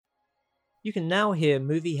You can now hear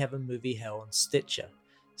Movie Heaven, Movie Hell on Stitcher.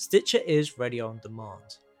 Stitcher is radio on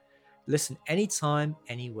demand. Listen anytime,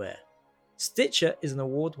 anywhere. Stitcher is an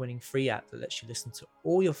award-winning free app that lets you listen to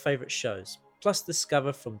all your favourite shows, plus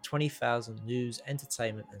discover from 20,000 news,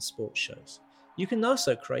 entertainment and sports shows. You can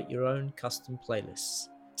also create your own custom playlists.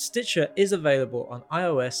 Stitcher is available on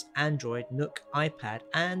iOS, Android, Nook, iPad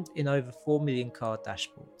and in over 4 million car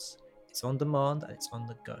dashboards. It's on demand and it's on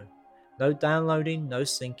the go. No downloading, no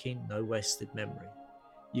syncing, no wasted memory.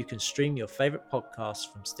 You can stream your favourite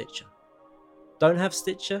podcasts from Stitcher. Don't have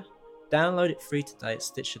Stitcher? Download it free today at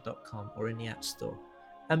Stitcher.com or in the App Store.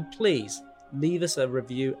 And please leave us a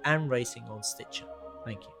review and rating on Stitcher.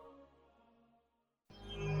 Thank you.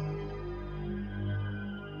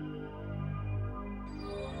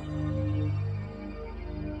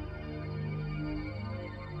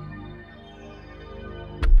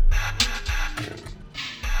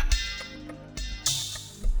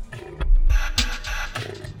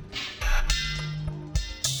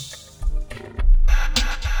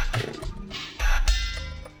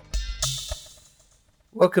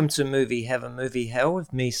 Welcome to Movie Heaven, Movie Hell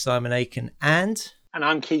with me, Simon Aiken, and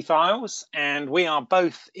I'm Keith Isles, and we are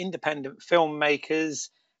both independent filmmakers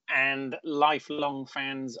and lifelong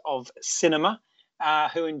fans of cinema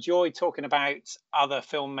who enjoy talking about other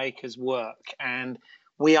filmmakers' work. And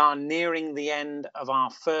we are nearing the end of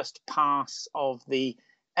our first pass of the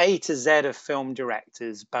A to Z of film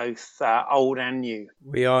directors, both old and new.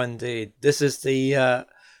 We are indeed. This is the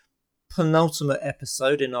penultimate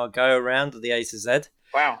episode in our go-around of the A to Z.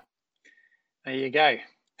 Wow. There you go.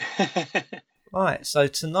 Right, so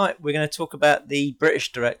tonight we're going to talk about the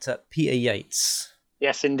British director Peter Yates.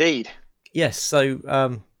 Yes, indeed. Yes,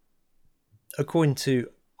 so according to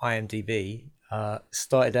IMDb,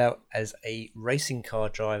 started out as a racing car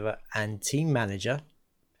driver and team manager,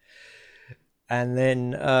 and then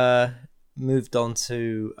moved on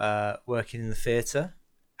to working in the theatre,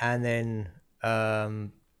 and then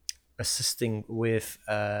assisting with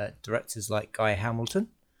directors like Guy Hamilton,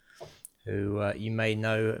 who you may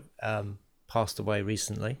know passed away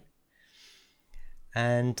recently,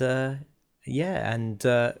 and did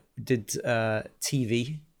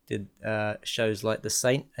TV, did shows like The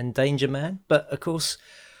Saint and Danger Man. But of course,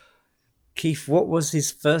 Keith, what was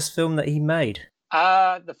his first film that he made?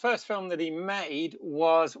 The first film that he made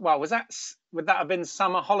would that have been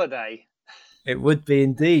Summer Holiday? It would be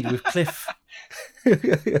indeed, with Cliff.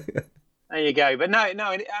 There you go. But no.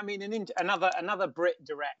 I mean, another Brit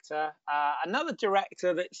director, another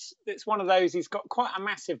director that's one of those. He's got quite a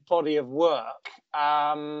massive body of work.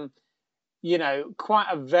 Quite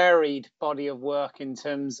a varied body of work in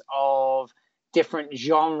terms of different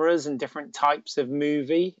genres and different types of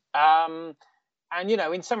movie. And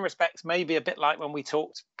in some respects, maybe a bit like when we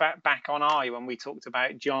talked back on when we talked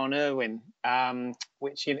about John Irwin,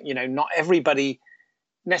 which not everybody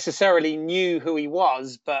necessarily knew who he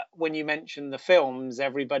was, but when you mentioned the films,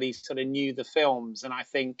 everybody sort of knew the films. And I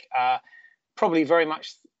think probably very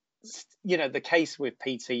much the case with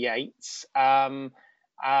Peter Yates.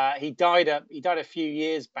 He died a few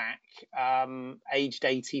years back, aged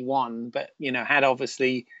 81, but had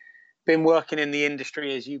obviously been working in the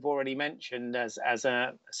industry, as you've already mentioned, as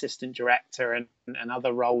an assistant director and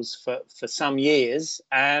other roles for some years.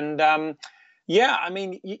 And I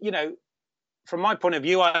mean, from my point of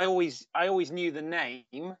view, I always knew the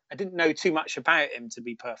name. I didn't know too much about him, to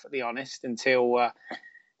be perfectly honest, until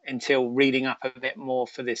reading up a bit more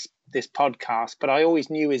for this podcast. But I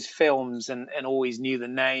always knew his films and always knew the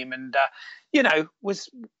name. And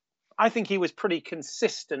I think he was pretty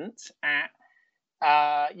consistent at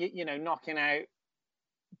knocking out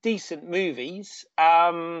decent movies.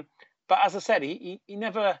 But as I said, he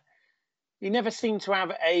never seemed to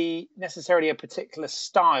have necessarily a particular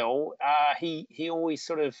style. He always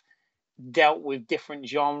sort of dealt with different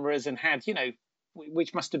genres and had,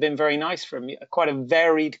 which must have been very nice for him, quite a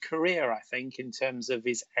varied career, I think, in terms of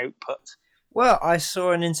his output. Well, I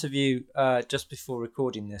saw an interview just before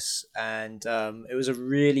recording this, and it was a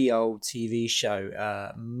really old TV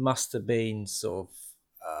show. Must have been sort of,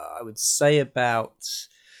 I would say about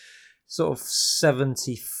sort of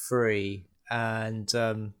 73. And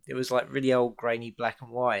it was like really old, grainy black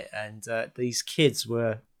and white. And these kids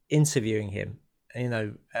were interviewing him.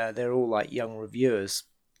 They're all like young reviewers.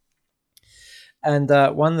 And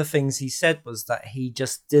one of the things he said was that he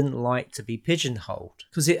just didn't like to be pigeonholed.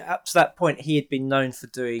 Because up to that point, he had been known for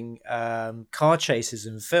doing car chases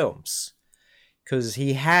in films. Because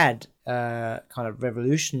he had kind of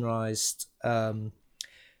revolutionized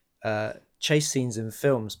chase scenes in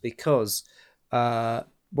films, because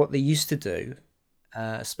what they used to do,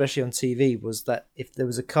 especially on TV, was that if there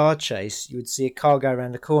was a car chase, you would see a car go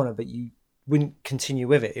around the corner, but you wouldn't continue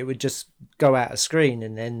with it. It would just go out of screen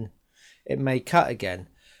and then it may cut again.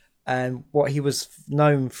 And what he was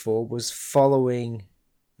known for was following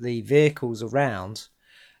the vehicles around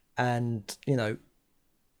and,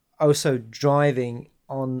 also driving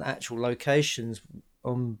on actual locations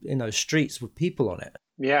on, streets with people on it.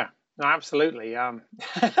 Yeah, no, absolutely.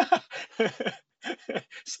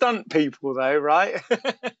 Stunt people, though, right?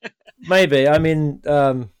 Maybe. I mean,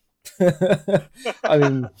 well,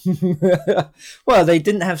 they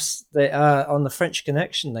didn't have on the French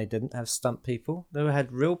Connection. They didn't have stunt people. They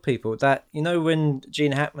had real people. That when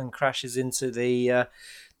Gene Hackman crashes into the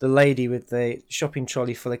lady with the shopping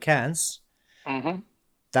trolley full of cans. Mm-hmm.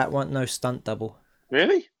 That wasn't no stunt double.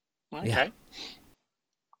 Really? Okay. Yeah.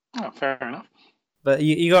 Oh, fair enough. But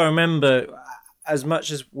you got to remember, as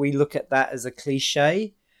much as we look at that as a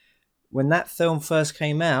cliche, when that film first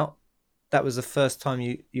came out, that was the first time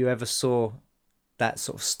you ever saw that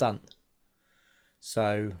sort of stunt.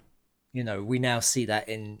 So, we now see that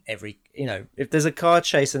in every, if there's a car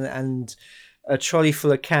chase and a trolley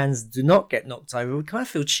full of cans do not get knocked over, we kind of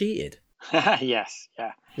feel cheated. Yes,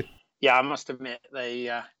 yeah. Yeah, I must admit, they,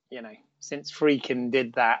 since Friedkin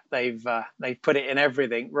did that, they've put it in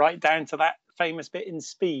everything, right down to that famous bit in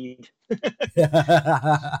Speed.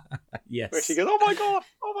 Yes. Where she goes, oh my god,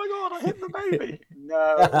 I hit the baby.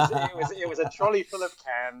 No, it was a trolley full of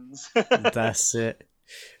cans. That's it.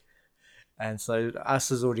 And so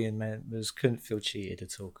us as audience members couldn't feel cheated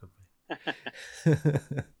at all, could we?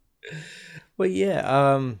 Well,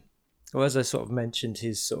 yeah. Well, as I sort of mentioned,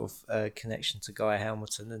 his sort of connection to Guy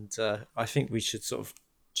Hamilton, and I think we should sort of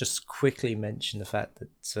just quickly mention the fact that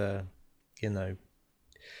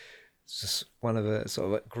just one of the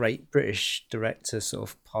sort of great British directors sort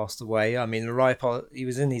of passed away. I mean, he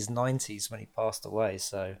was in his 90s when he passed away,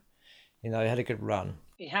 so he had a good run.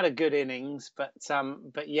 He had a good innings, but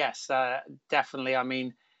yes, definitely. I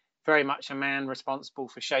mean, very much a man responsible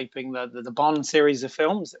for shaping the Bond series of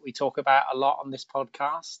films that we talk about a lot on this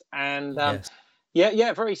podcast. And yes.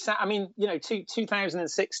 Very sad. I mean,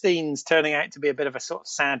 2016's turning out to be a bit of a sort of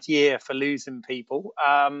sad year for losing people.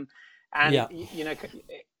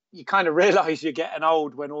 You kind of realize you're getting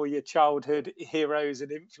old when all your childhood heroes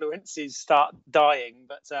and influences start dying.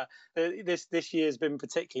 But this year's been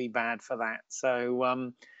particularly bad for that.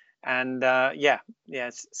 So,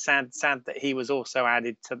 it's sad that he was also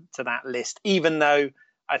added to that list, even though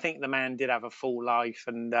I think the man did have a full life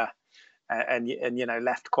and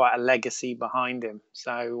left quite a legacy behind him.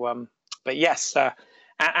 So, but yes,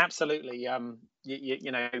 absolutely.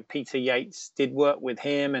 Peter Yates did work with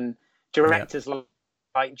him and directors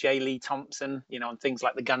like J. Lee Thompson, on things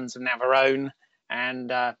like The Guns of Navarone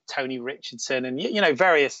and Tony Richardson and,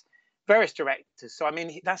 various directors. So, I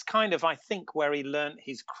mean, that's kind of, I think, where he learnt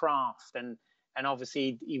his craft. And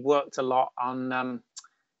obviously he worked a lot on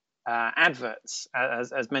adverts,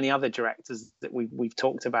 as many other directors that we've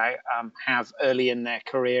talked about have early in their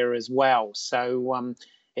career as well. So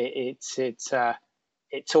it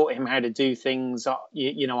taught him how to do things,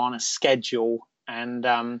 on a schedule and,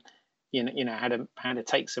 how to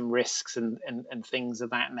take some risks and things of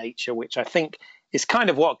that nature, which I think is kind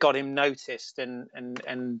of what got him noticed and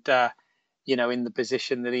in the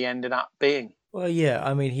position that he ended up being. Well, yeah,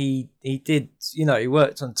 I mean, he did, he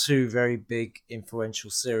worked on two very big influential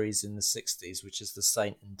series in the 60s, which is The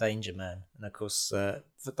Saint and Danger Man. And of course, for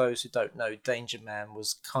those who don't know, Danger Man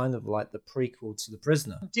was kind of like the prequel to The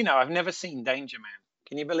Prisoner. I've never seen Danger Man.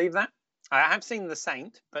 Can you believe that? I have seen The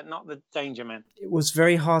Saint, but not The Danger Man. It was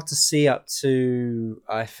very hard to see up to,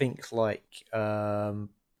 I think,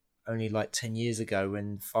 only 10 years ago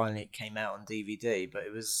when finally it came out on DVD. But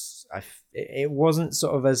it wasn't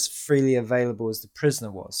sort of as freely available as The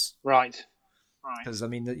Prisoner was. Right. Because, I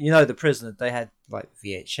mean, The Prisoner, they had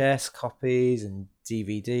VHS copies and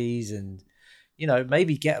DVDs and,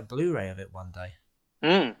 maybe get a Blu-ray of it one day.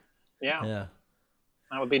 Yeah.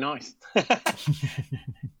 That would be nice.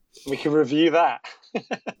 We can review that.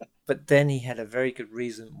 But then he had a very good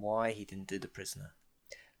reason why he didn't do The Prisoner.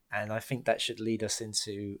 And I think that should lead us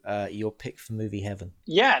into your pick for Movie Heaven.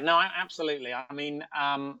 Yeah, no, absolutely. I mean,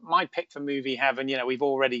 my pick for Movie Heaven, we've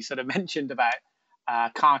already sort of mentioned about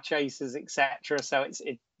car chases, etc. So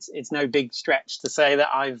it's no big stretch to say that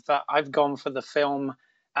I've gone for the film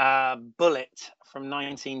Bullitt from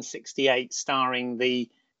 1968, starring the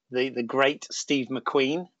great Steve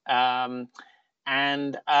McQueen. I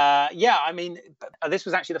mean, this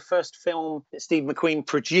was actually the first film that Steve McQueen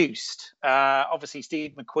produced. Obviously,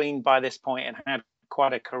 Steve McQueen by this point had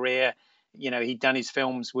quite a career. He'd done his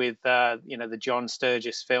films with, the John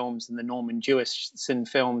Sturges films and the Norman Jewison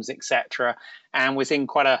films, etc., and was in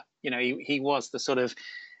quite a, he was the sort of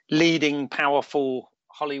leading, powerful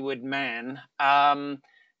Hollywood man,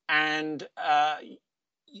 and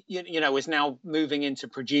was now moving into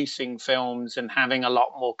producing films and having a lot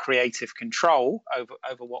more creative control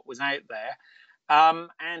over what was out there.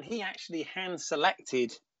 And he actually hand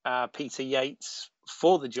selected Peter Yates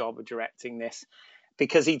for the job of directing this,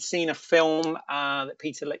 because he'd seen a film that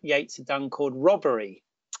Peter Yates had done called Robbery,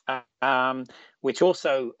 which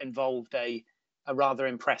also involved a rather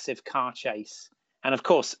impressive car chase. And of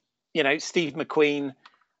course, Steve McQueen,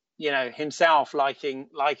 himself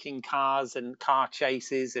liking cars and car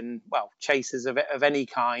chases and, well, chases of any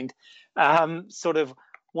kind, sort of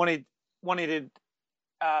wanted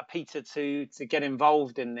Peter to get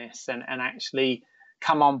involved in this and actually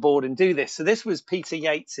come on board and do this. So this was Peter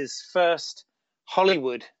Yates's first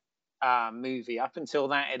Hollywood movie. Up until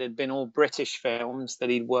that, it had been all British films that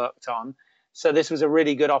he'd worked on. So this was a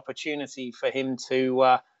really good opportunity for him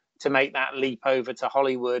to make that leap over to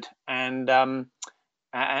Hollywood and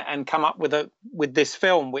come up with this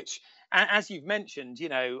film, which, as you've mentioned,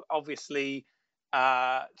 obviously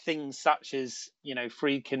things such as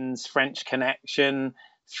Friedkin's French Connection,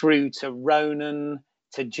 through to Ronin,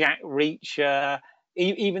 to Jack Reacher,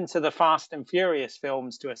 even to the Fast and Furious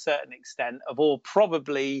films to a certain extent, have all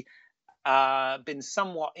probably been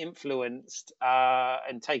somewhat influenced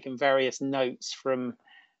and taken various notes from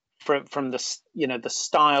the the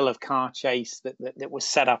style of car chase that was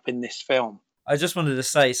set up in this film. I just wanted to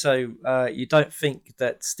say, so you don't think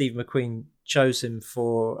that Steve McQueen chose him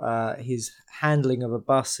for his handling of a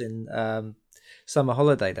bus in Summer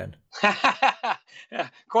Holiday, then? Yeah,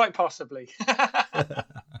 quite possibly.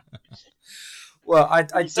 Well, I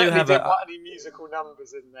do have didn't want any musical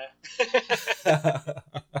numbers in there.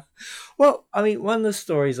 Well, I mean, one of the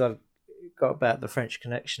stories I've got about the French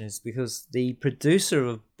Connection is because the producer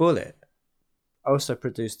of Bullitt also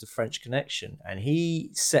produced the French Connection, and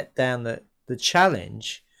he set down the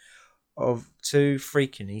challenge to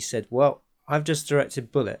Friedkin. He said, well, I've just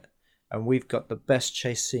directed Bullitt and we've got the best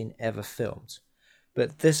chase scene ever filmed,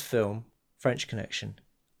 but this film, French Connection,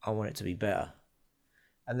 I want it to be better.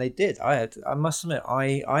 And they did. I must admit,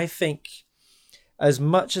 I think, as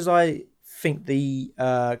much as I think the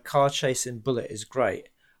car chase in Bullitt is great,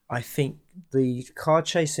 I think the car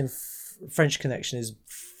chase in French Connection is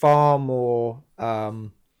far more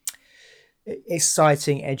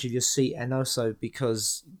exciting, edge of your seat, and also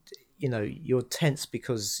because you're tense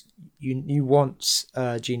because you want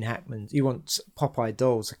Gene Hackman, you want Popeye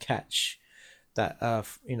Doyle to catch that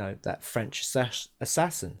that French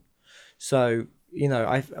assassin. So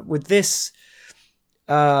with this,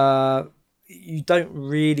 you don't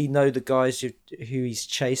really know the guys who he's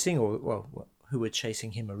chasing, or who were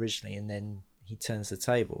chasing him originally, and then he turns the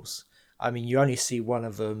tables. I mean, you only see one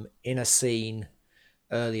of them in a scene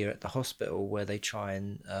earlier at the hospital where they try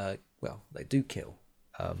and they do kill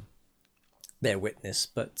their witness,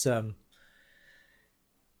 but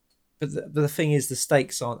the thing is, the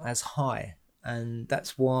stakes aren't as high, and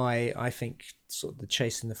that's why I think sort of the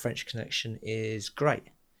chase in the French Connection is great.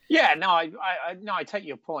 Yeah, no, I take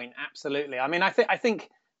your point absolutely. I mean, I think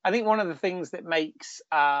one of the things that makes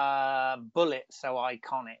Bullitt so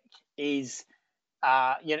iconic is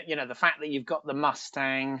the fact that you've got the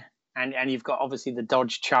Mustang and you've got obviously the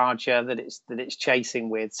Dodge Charger that it's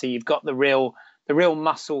chasing with. So you've got the real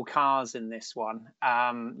muscle cars in this one.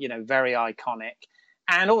 Very iconic.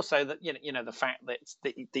 And also that the fact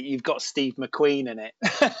that you've got Steve McQueen in it.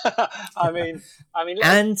 I mean,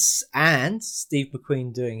 and Steve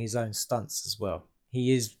McQueen doing his own stunts as well.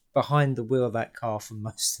 He is behind the wheel of that car for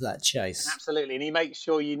most of that chase. Absolutely, and he makes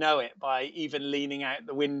sure you know it by even leaning out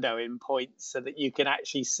the window in points so that you can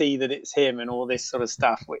actually see that it's him and all this sort of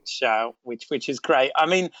stuff, which is great. I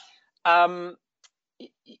mean,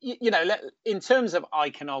 in terms of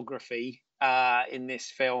iconography in this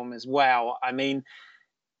film as well. I mean,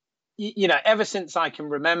 ever since I can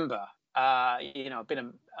remember, I've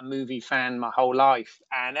been a movie fan my whole life,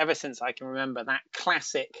 and ever since I can remember, that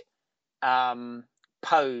classic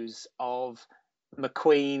pose of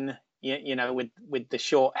McQueen, with the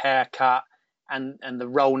short haircut and the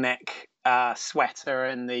roll neck sweater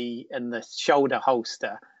and the shoulder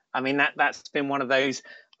holster. I mean, that's been one of those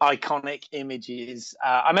iconic images.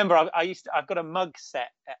 I remember I've got a mug set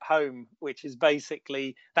at home, which is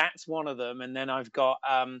basically, that's one of them, and then I've got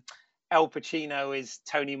Al Pacino is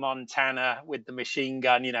Tony Montana with the machine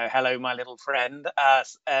gun, hello, my little friend.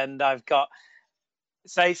 And I've got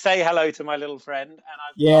say hello to my little friend. And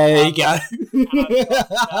Yeah, there you go.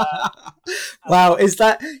 Wow, is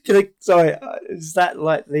that? Is that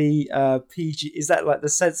like the PG? Is that like the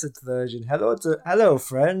censored version? Hello,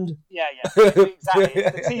 friend. Yeah, exactly.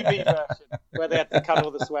 It's the TV version where they had to cut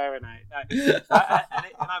all the swearing out. No.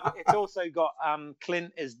 It's also got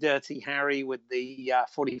Clint as Dirty Harry with the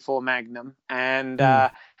 44 Magnum, and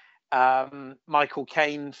Michael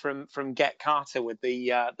Caine from Get Carter with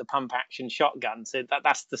the pump action shotgun. So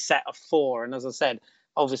that's the set of 4. And as I said,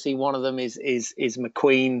 obviously one of them is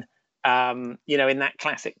McQueen, in that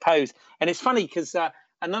classic pose. And it's funny because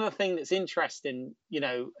another thing that's interesting,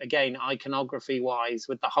 again, iconography wise,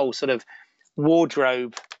 with the whole sort of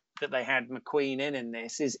wardrobe that they had McQueen in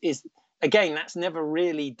this is again, that's never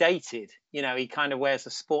really dated. He kind of wears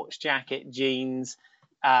a sports jacket, jeans,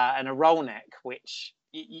 and a roll neck, which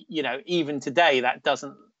even today that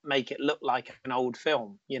doesn't make it look like an old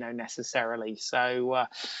film, necessarily. So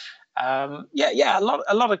a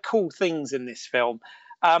lot of cool things in this film.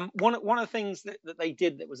 One of the things that they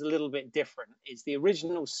did that was a little bit different is the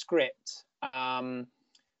original script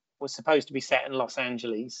was supposed to be set in Los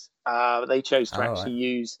Angeles. They chose to actually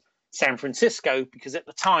use San Francisco because at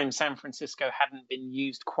the time San Francisco hadn't been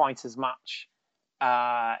used quite as much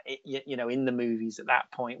in the movies at that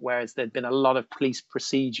point, whereas there'd been a lot of police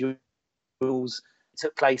procedurals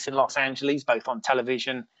took place in Los Angeles, both on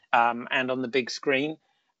television and on the big screen.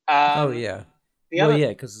 Yeah.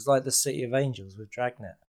 Because it's like the City of Angels with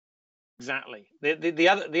Dragnet. Exactly.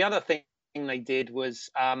 The other thing they did was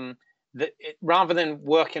that rather than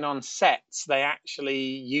working on sets, they actually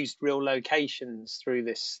used real locations through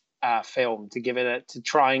this film to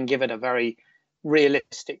try and give it a very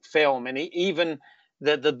realistic film. And even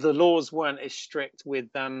the laws weren't as strict with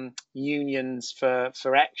unions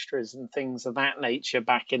for extras and things of that nature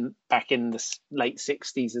back in the late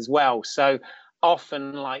 60s as well. So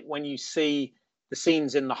often, like when you see the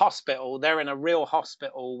scenes in the hospital, they're in a real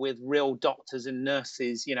hospital with real doctors and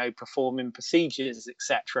nurses, performing procedures,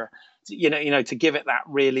 etc. To give it that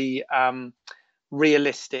really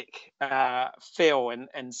realistic feel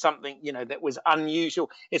and something that was unusual.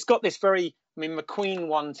 It's got this very, McQueen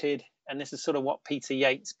wanted, and this is sort of what Peter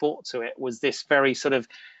Yates brought to it, was this very sort of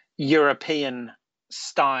European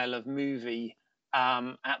style of movie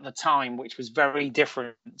at the time, which was very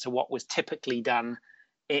different to what was typically done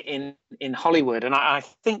in Hollywood. And I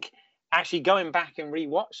think actually going back and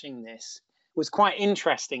rewatching this was quite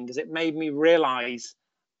interesting because it made me realize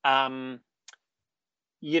how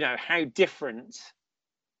different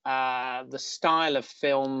the style of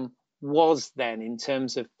film was then in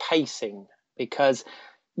terms of pacing. Because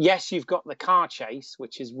yes, you've got the car chase,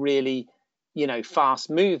 which is really fast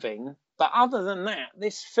moving, but other than that,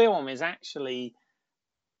 this film is actually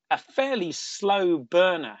a fairly slow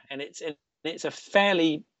burner, and it's a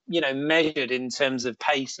fairly measured in terms of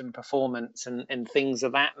pace and performance and things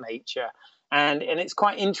of that nature, and it's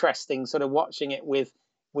quite interesting sort of watching it with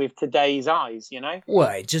today's eyes. Well,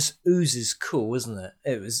 it just oozes cool, isn't it?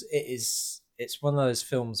 It's one of those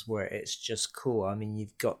films where it's just cool. I mean,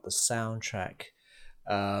 you've got the soundtrack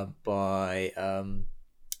by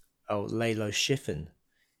Lalo Schifrin,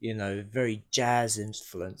 very jazz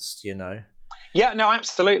influenced, Yeah, no,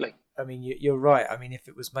 absolutely. I mean, you're right. I mean, if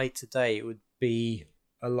it was made today, it would be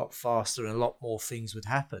a lot faster and a lot more things would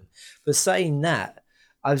happen. But saying that,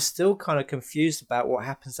 I'm still kind of confused about what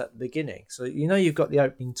happens at the beginning. So, you've got the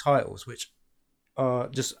opening titles, which are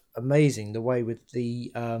just amazing. The way with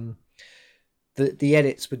the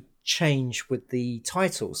edits would change with the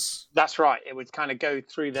titles. That's right. It would kind of go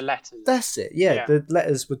through the letters. That's it. Yeah. The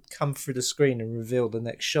letters would come through the screen and reveal the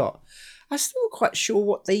next shot. I'm still not quite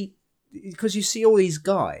sure because you see all these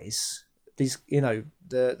guys,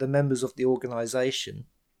 the members of the organization.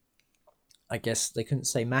 I guess they couldn't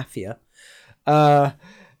say mafia. I'm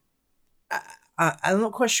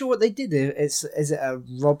not quite sure what they did. Is it a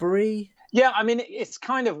robbery? Yeah, I mean, it's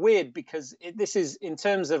kind of weird because this is, in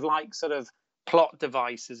terms of like sort of plot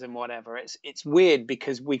devices and whatever, it's weird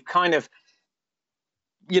because we've kind of,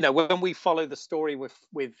 when we follow the story with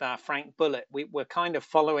Frank Bullitt, we're kind of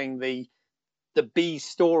following the B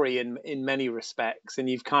story in many respects, and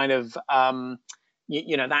you've kind of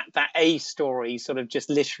that A story sort of just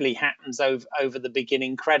literally happens over the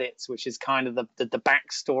beginning credits, which is kind of the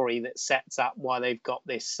backstory that sets up why they've got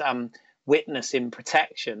this witness in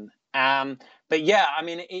protection. But yeah, I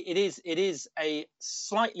mean, it is a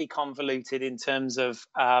slightly convoluted in terms of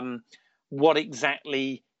what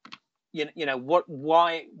exactly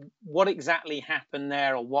what exactly happened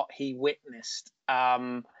there, or what he witnessed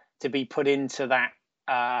to be put into that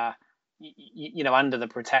under the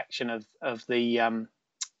protection of the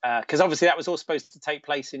because obviously that was all supposed to take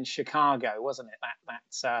place in Chicago, wasn't it?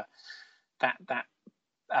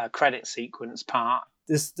 That credit sequence part.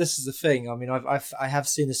 This is the thing. I mean, I have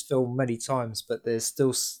seen this film many times, but there's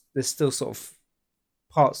still sort of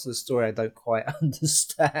parts of the story I don't quite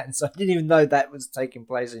understand. So I didn't even know that was taking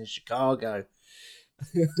place in Chicago.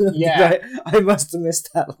 Yeah, I must have missed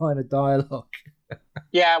that line of dialogue.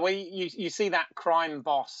 Yeah, well, you see that crime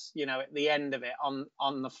boss, at the end of it on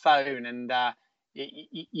the phone, and I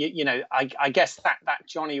guess that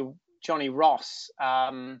Johnny Ross,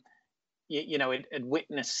 had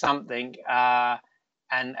witnessed something,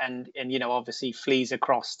 and obviously flees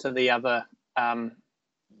across to the other,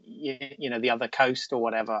 the other coast or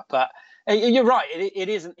whatever. But you're right, it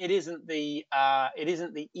isn't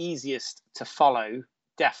the easiest to follow.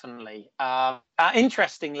 Definitely.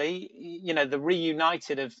 Interestingly, the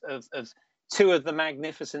reunited of two of the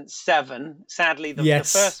Magnificent Seven. Sadly, the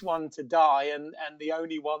first one to die and the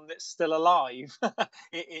only one that's still alive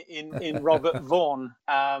in Robert Vaughn.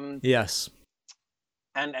 Yes.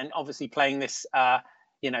 And obviously playing this,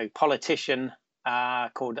 politician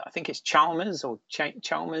called, I think it's Chalmers or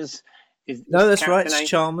Chalmers. No, that's right. It's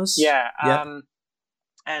Chalmers. Yeah.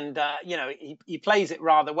 And he plays it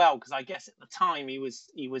rather well, because I guess at the time he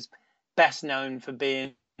was best known for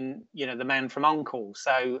being the man from U.N.C.L.E.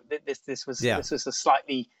 So this was a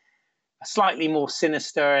slightly more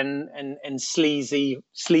sinister and sleazy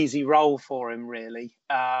role for him, really.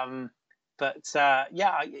 But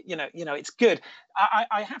it's good.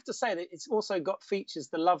 I have to say that it's also features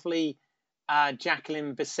the lovely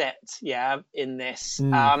Jacqueline Bisset, in this.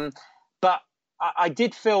 But I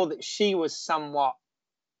did feel that she was somewhat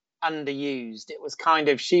underused. It was kind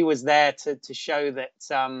of, she was there to show that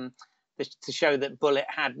Bullitt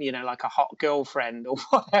had like a hot girlfriend or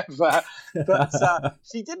whatever, but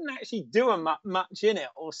she didn't actually do much in it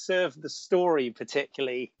or serve the story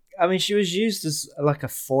particularly. I mean, she was used as like a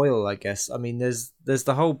foil, I guess. I mean, there's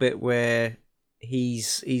the whole bit where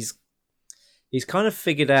he's kind of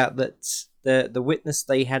figured out that the witness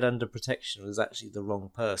they had under protection was actually the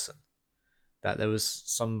wrong person. That there was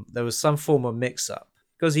some form of mix up,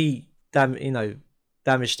 because he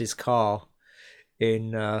damaged his car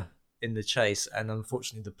in the chase, and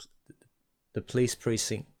unfortunately the police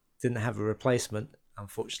precinct didn't have a replacement.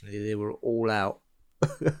 Unfortunately, they were all out.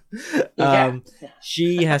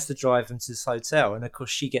 She has to drive him to this hotel, and of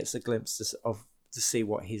course she gets a glimpse to see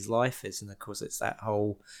what his life is, and of course it's that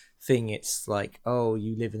whole thing. It's like, oh,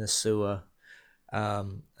 you live in a sewer,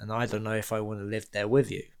 and I don't know if I want to live there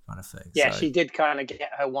with you, kind of thing. Yeah, so she did kind of get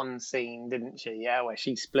her one scene, didn't she? Yeah, where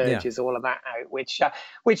she splurges all of that out, which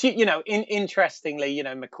interestingly,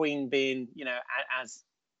 McQueen being,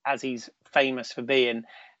 as he's famous for being,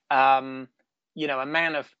 a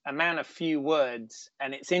man of few words.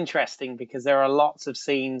 And it's interesting because there are lots of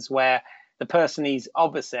scenes where the person he's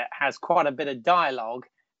opposite has quite a bit of dialogue,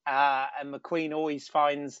 and McQueen always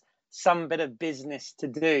finds some bit of business to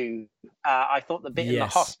do. I thought the bit in the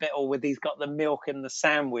hospital where he's got the milk in the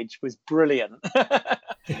sandwich was brilliant.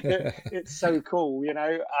 It's so cool, Do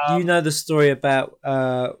you know the story about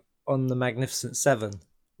on the Magnificent Seven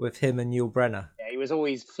with him and Yul Brynner? Yeah, he was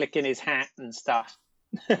always flicking his hat and stuff.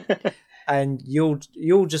 And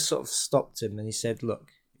Yul just sort of stopped him, and he said, "Look,"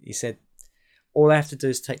 he said, "all I have to do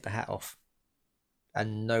is take the hat off,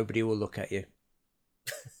 and nobody will look at you."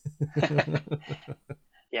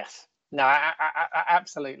 Yes. No,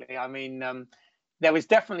 absolutely. I mean, there was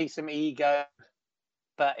definitely some ego,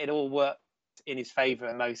 but it all worked in his favour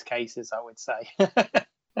in most cases, I would say.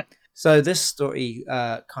 So this story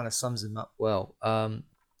kind of sums him up well.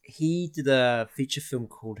 He did a feature film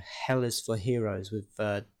called Hell is for Heroes with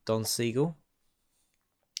Don Siegel.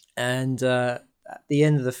 And at the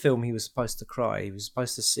end of the film, he was supposed to cry. He was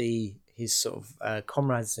supposed to see his sort of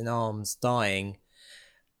comrades in arms dying,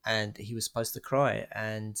 and he was supposed to cry.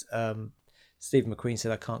 And Steve McQueen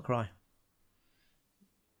said, "I can't cry."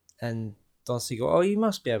 And Don Siegel, "Oh, you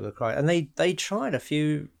must be able to cry." And they tried a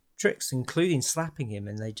few tricks, including slapping him,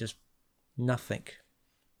 and they just nothing.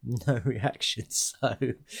 No reaction.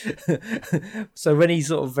 So when he's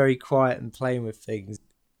sort of very quiet and playing with things,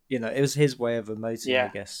 it was his way of emoting, I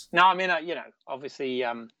guess. No, I mean, obviously,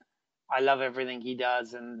 I love everything he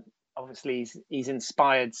does, and obviously he's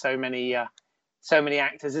inspired so many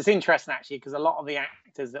actors. It's interesting actually, because a lot of the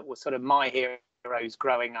actors that were sort of my heroes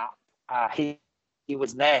growing up, he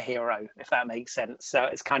was their hero, if that makes sense. So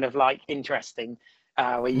it's kind of like interesting.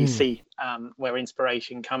 Where you see where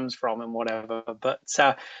inspiration comes from and whatever, but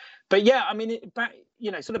yeah, I mean, back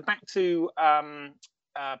to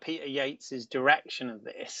Peter Yates's direction of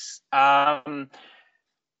this.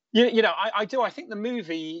 I do. I think the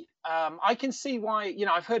movie. I can see why.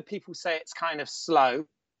 I've heard people say it's kind of slow,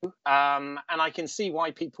 and I can see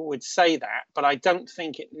why people would say that. But I don't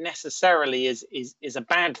think it necessarily is a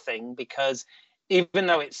bad thing, because even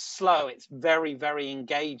though it's slow, it's very, very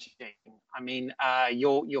engaging. I mean,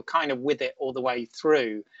 you're kind of with it all the way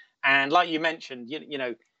through. And like you mentioned,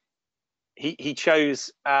 he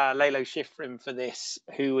chose Lalo Schifrin for this,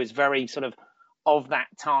 who was very sort of that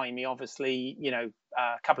time. He obviously,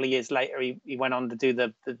 a couple of years later, he went on to do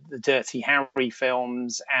the Dirty Harry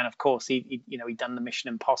films, and of course, he'd done the Mission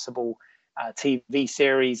Impossible TV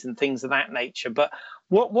series and things of that nature. But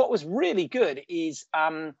what was really good is,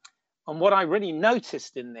 and what I really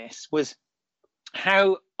noticed in this was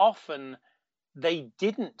how often they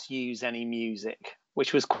didn't use any music,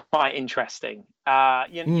 which was quite interesting. From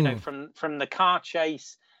the car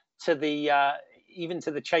chase to the even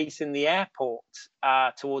to the chase in the airport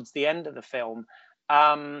towards the end of the film.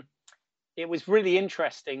 It was really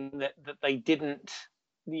interesting that they didn't,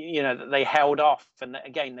 that they held off, and that,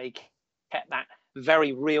 again, they kept that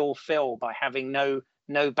very real feel by having no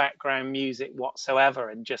background music whatsoever,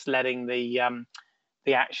 and just letting the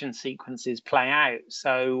action sequences play out.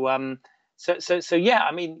 So yeah,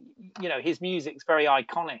 I mean, his music's very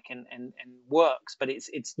iconic and works, but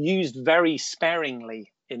it's used very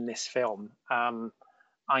sparingly in this film.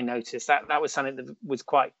 I noticed that was something that was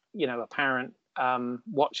quite apparent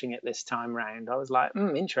watching it this time round. I was like,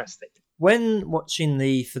 interesting. When watching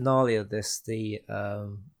the finale of this, the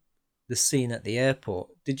scene at the airport,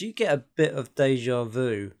 did you get a bit of deja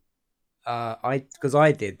vu? Because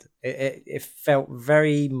I did. It felt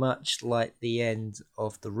very much like the end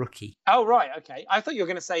of The Rookie. Oh, right, okay. I thought you were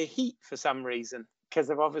going to say Heat for some reason, because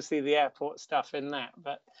of obviously the airport stuff in that.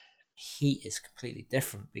 But Heat is completely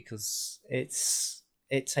different because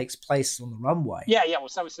it takes place on the runway. Yeah. Well,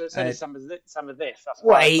 so does some of this. That's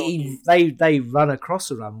they run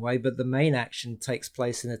across a runway, but the main action takes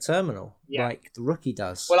place in a terminal, like The Rookie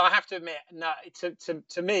does. Well, I have to admit, no,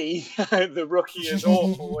 to me, The Rookie is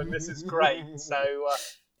awful, and this is great. So.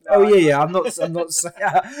 I'm not saying.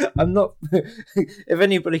 I'm not. If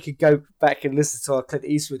anybody could go back and listen to our Clint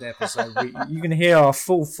Eastwood episode, you can hear our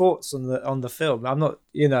full thoughts on the film. I'm not.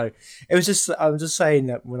 It was just. I'm just saying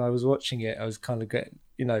that when I was watching it, I was kind of getting,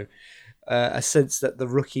 a sense that The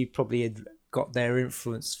Rookie probably had got their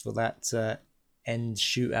influence for that end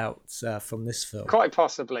shootout from this film. Quite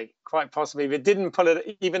possibly. But didn't pull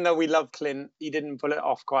it. Even though we love Clint, he didn't pull it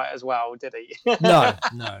off quite as well, did he? No.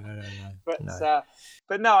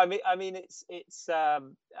 But no, I mean, it's I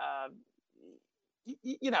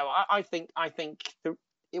think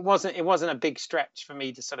it wasn't a big stretch for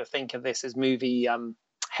me to sort of think of this as movie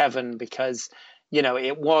heaven, because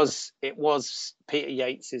it was Peter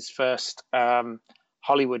Yates's first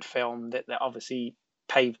Hollywood film that obviously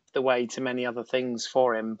paved the way to many other things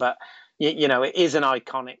for him. But it is an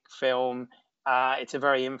iconic film. It's a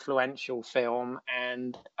very influential film,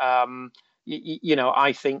 and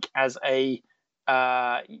I think as a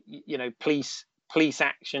police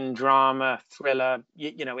action drama thriller,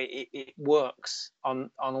 it works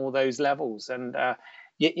on all those levels. And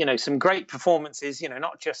some great performances,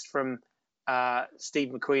 not just from Steve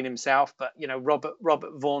McQueen himself, but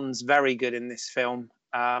Robert Vaughn's very good in this film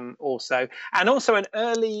also, and also an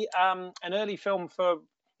early film for,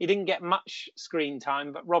 he didn't get much screen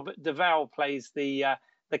time, but Robert Duvall plays the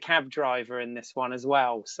cab driver in this one as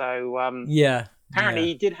well. So apparently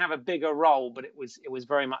he did have a bigger role, but it was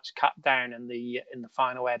very much cut down in the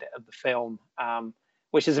final edit of the film,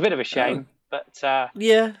 which is a bit of a shame. But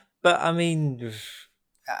I mean,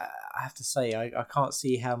 I have to say, I can't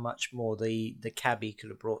see how much more the cabbie could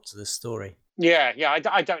have brought to the story.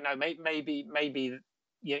 I don't know. Maybe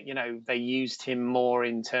they used him more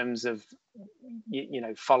in terms of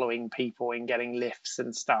following people and getting lifts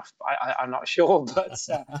and stuff. I'm not sure, but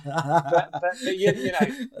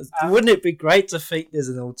wouldn't it be great to think there's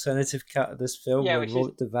an alternative cut of this film where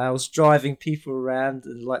Robert Duvall's driving people around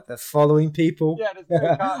and like they're following people?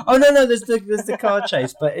 No, there's the car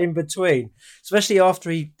chase, but in between, especially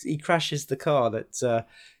after he crashes the car, that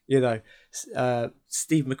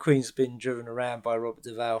Steve McQueen's been driven around by Robert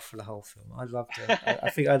Duvall for the whole film. I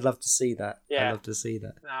think I'd love to see that. Yeah. I'd love to see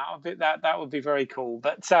that. That would be very cool.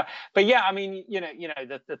 But yeah, I mean,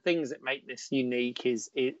 the things that make this unique is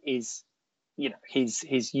his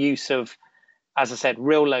use of, as I said,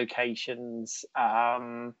 real locations,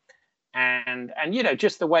 and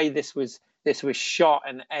just the way this was shot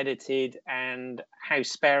and edited, and how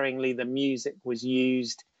sparingly the music was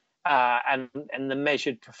used. And the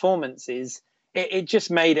measured performances, it just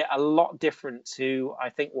made it a lot different to, I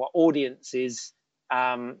think, what audiences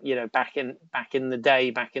back in the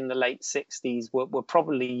day, back in the late 60s, were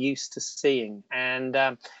probably used to seeing. And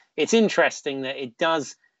it's interesting that it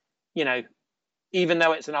does, even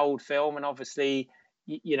though it's an old film, and obviously,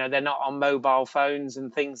 they're not on mobile phones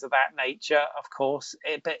and things of that nature, of course,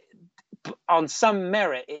 but on some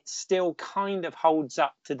merit, it still kind of holds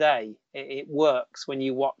up today. It works when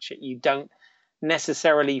you watch it. You don't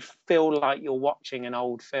necessarily feel like you're watching an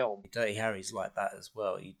old film. Dirty Harry's like that as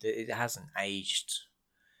well. It hasn't aged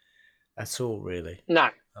at all, really. No.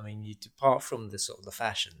 I mean, apart from the sort of the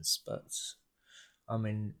fashions, but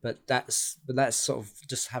that's sort of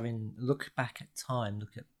just having look back at time,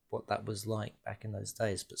 look at what that was like back in those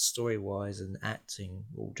days. But story wise and acting,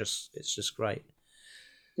 it's just great.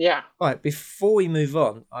 Yeah. All right. Before we move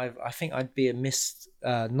on, I think I'd be amiss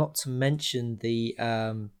not to mention the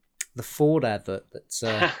Ford advert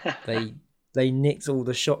that they nicked all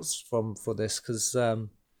the shots for this, because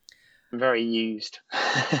very used.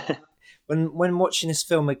 when watching this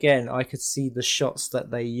film again, I could see the shots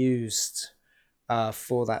that they used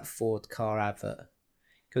for that Ford car advert,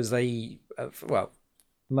 because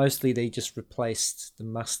mostly they just replaced the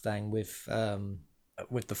Mustang with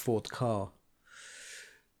the Ford car.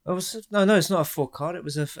 No, it's not a Ford car. It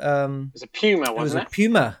was a Puma, wasn't it? It was a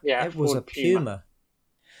Puma. Yeah, it was a Puma.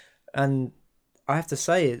 And I have to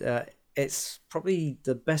say, it's probably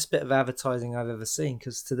the best bit of advertising I've ever seen,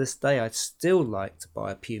 because to this day, I'd still like to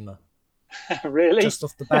buy a Puma. Really? Just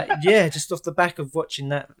off the back, yeah, just off the back of watching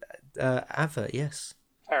that advert, yes.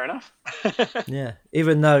 Fair enough. Yeah,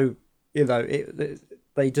 even though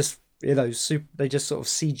they just sort of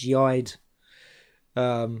CGI'd,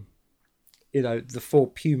 the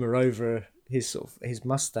Ford Puma over his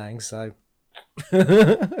Mustang. So.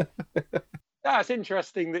 That's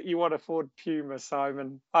interesting that you want a Ford Puma,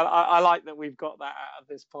 Simon. I like that we've got that out of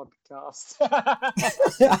this podcast.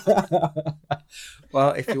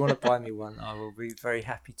 Well, if you want to buy me one, I will be very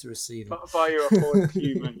happy to receive it. Buy you a Ford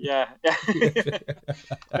Puma, yeah.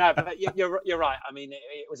 No, but you're right. I mean,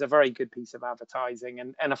 it was a very good piece of advertising,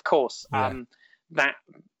 and of course, that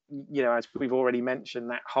as we've already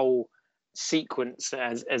mentioned, that whole sequence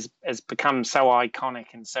has become so iconic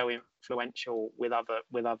and so influential with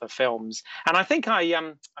other films. And I think I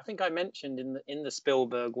mentioned in the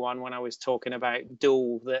Spielberg one, when I was talking about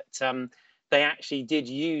Duel, that they actually did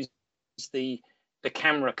use the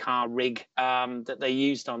camera car rig that they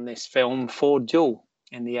used on this film for Duel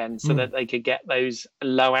in the end, so that they could get those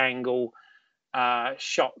low angle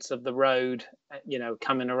shots of the road,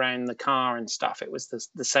 coming around the car and stuff. It was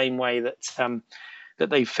the same way that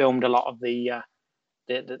they filmed a lot of the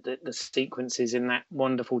sequences in that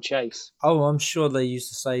wonderful chase. Oh, I'm sure they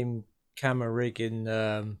used the same camera rig in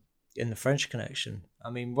the French Connection. I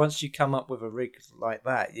mean, once you come up with a rig like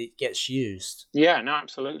that, it gets used. Yeah, no,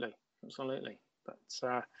 absolutely.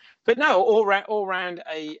 But no, all round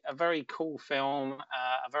a very cool film,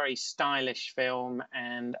 a very stylish film,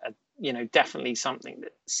 and definitely something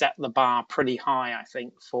that set the bar pretty high, I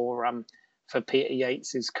think, for Peter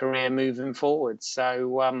Yates's career moving forward.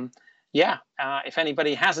 So if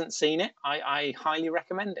anybody hasn't seen it, I highly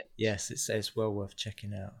recommend it. Yes, it's well worth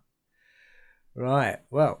checking out. Right,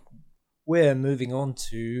 well, we're moving on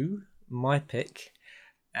to my pick,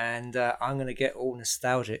 and I'm going to get all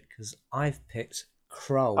nostalgic because I've picked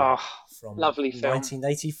Krull from lovely film.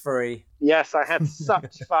 1983. Yes, I had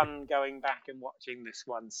such fun going back and watching this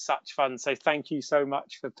one. Such fun. So thank you so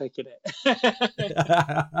much for picking it.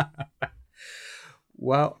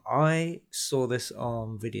 Well, I saw this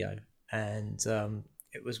on video, and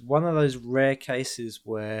it was one of those rare cases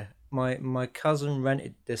where my cousin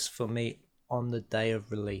rented this for me on the day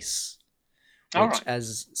of release. Which,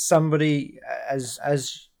 as somebody,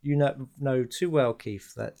 as you know too well,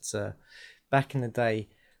 Keith, that back in the day,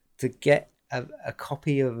 to get a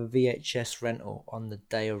copy of a VHS rental on the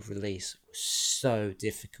day of release was so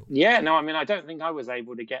difficult. Yeah, no, I mean, I don't think I was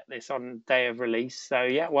able to get this on day of release. So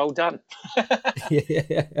yeah, well done.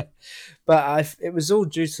 Yeah, but it was all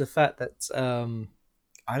due to the fact that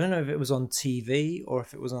I don't know if it was on TV or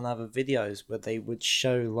if it was on other videos where they would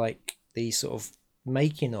show like the sort of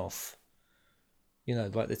making of,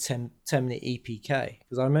 like the 10-minute EPK,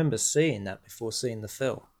 because I remember seeing that before seeing the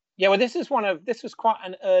film. Yeah, well, this was quite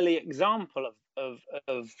an early example of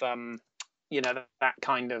that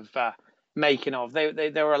kind of making of.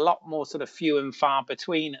 They were a lot more sort of few and far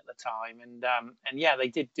between at the time, and yeah, they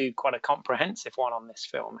did do quite a comprehensive one on this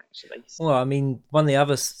film actually. Well, I mean, one of the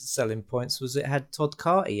other selling points was it had Todd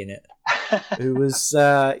Carty in it, who was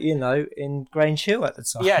in Grange Hill at the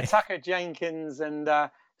time. Yeah, Tucker Jenkins and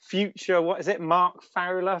future, what is it, Mark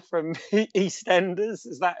Fowler from EastEnders?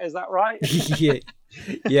 Is that right?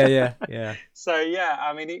 yeah. So yeah,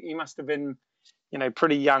 I mean, he must have been,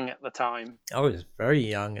 pretty young at the time. I was very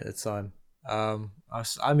young at the time. I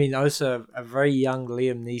was a very young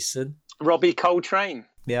Liam Neeson. Robbie Coltrane.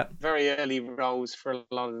 Yeah. Very early roles for a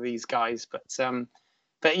lot of these guys,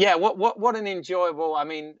 but yeah, what an enjoyable. I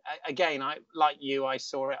mean, again, I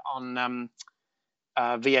saw it on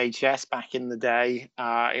VHS back in the day.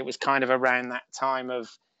 It was kind of around that time of,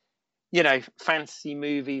 fantasy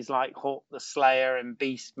movies like Hawk the Slayer and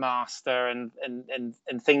Beastmaster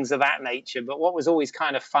and things of that nature. But what was always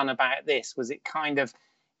kind of fun about this was it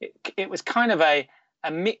was kind of a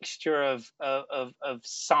mixture of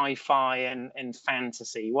sci-fi and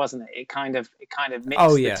fantasy, wasn't it? It kind of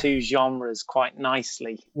mixed the two genres quite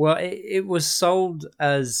nicely. Well, it was sold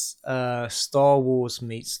as Star Wars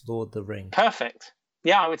meets Lord of the Rings. Perfect.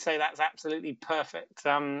 Yeah, I would say that's absolutely perfect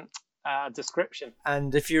description.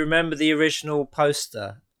 And if you remember the original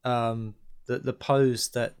poster, the pose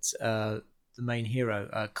that the main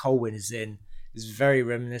hero Colwyn is in is very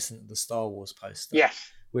reminiscent of the Star Wars poster.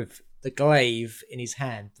 Yes, with the glaive in his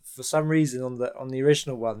hand. For some reason, on the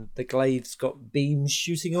original one, the glaive's got beams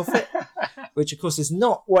shooting off it, which of course is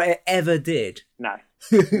not what it ever did. No.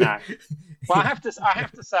 Well, I have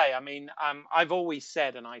to say, I mean, I've always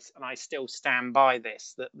said, and I still stand by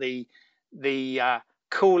this, that the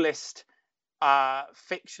coolest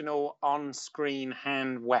fictional on-screen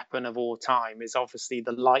hand weapon of all time is obviously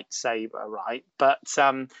the lightsaber, right? But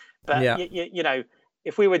yeah.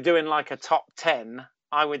 If we were doing like a top 10,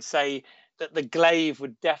 I would say that the glaive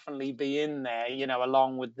would definitely be in there,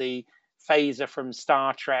 along with the phaser from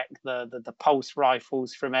Star Trek, the pulse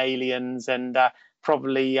rifles from Aliens, and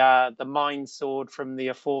probably the Mind Sword from the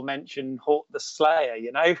aforementioned Hawk the Slayer,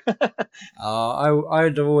 I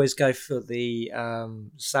would always go for the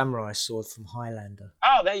samurai sword from Highlander.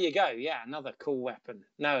 Oh, there you go. Yeah, another cool weapon.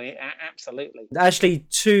 No, absolutely. Actually,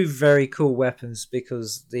 two very cool weapons,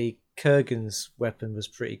 because the Kurgan's weapon was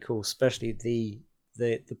pretty cool, especially the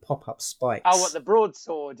pop-up spikes. Oh, what, the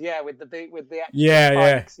broadsword? Yeah, with the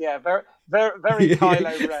spikes. Yeah, very very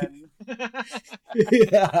Kylo Ren.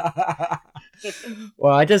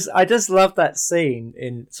 Well, I just love that scene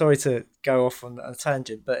in. Sorry to go off on a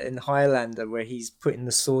tangent, but in Highlander where he's putting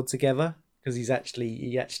the sword together, because he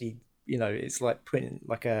actually it's like putting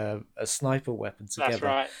like a sniper weapon together. That's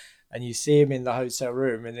right. And you see him in the hotel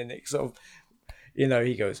room, and then it sort of,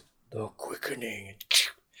 he goes, "The quickening."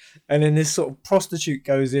 And then this sort of prostitute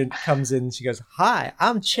comes in, and she goes, "Hi,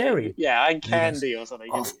 I'm Cherry." Yeah, I'm Candy or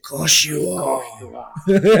something. Of course you are.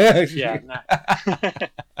 Yeah, no.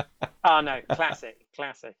 Oh no, classic,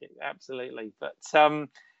 absolutely. But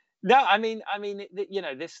no, I mean,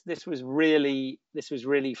 this was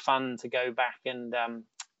really fun to go back and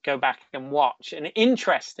watch. And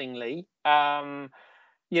interestingly,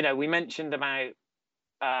 we mentioned about.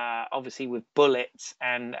 Obviously with bullets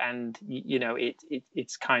and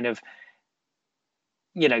it's kind of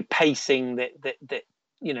pacing that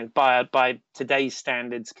by today's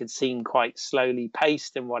standards could seem quite slowly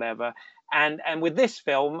paced and whatever, and with this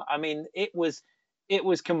film, I mean, it was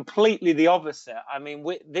completely the opposite. I mean,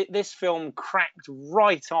 this film cracked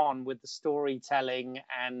right on with the storytelling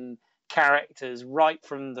and characters right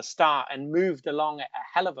from the start and moved along at a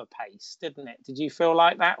hell of a pace, didn't it? Did you feel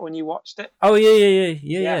like that when you watched it? Oh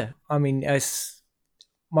yeah. I mean,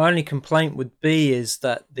 my only complaint would be is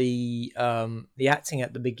that the acting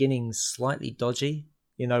at the beginning's slightly dodgy,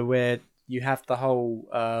 where you have the whole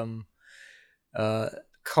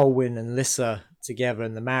Colwyn and Lyssa together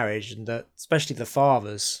in the marriage, and especially the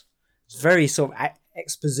fathers, it's very sort of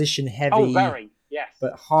exposition heavy. Oh, very, yes.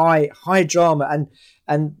 But high drama,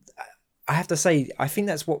 and I have to say, I think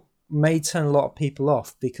that's what may turn a lot of people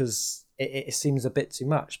off, because it seems a bit too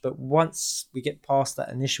much. But once we get past that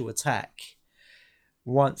initial attack,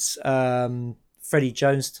 once Freddie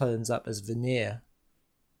Jones turns up as Veneer,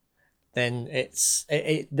 then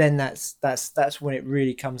then that's when it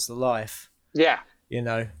really comes to life. Yeah.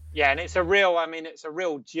 Yeah, and it's a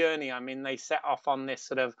real journey. I mean, they set off on this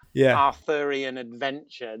sort of Arthurian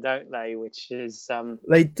adventure, don't they? Which is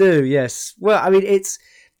they do, yes. Well, I mean, it's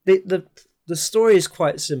the story is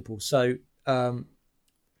quite simple. So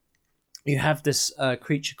you have this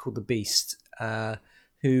creature called the Beast,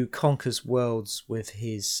 who conquers worlds with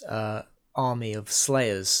his army of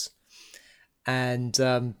slayers, and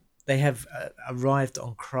they have arrived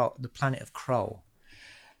on the planet of Krull.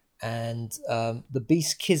 And the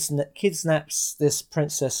Beast kidnaps this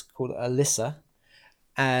princess called Alyssa,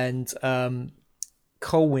 and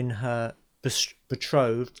Colwyn, her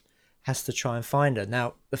betrothed, has to try and find her.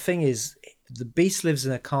 Now, the thing is, the beast lives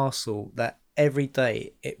in a castle that every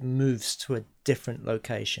day it moves to a different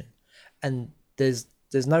location, and there's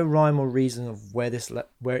no rhyme or reason of where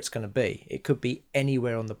it's going to be. It could be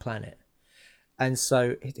anywhere on the planet. And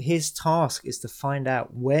so his task is to find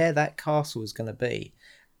out where that castle is going to be,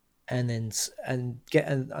 and then get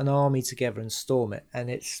an army together and storm it. And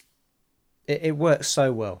it works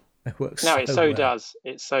so well. It works No, so it so well. does.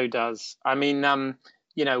 It so does. I mean,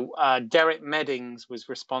 Derek Meddings was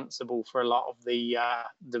responsible for a lot of the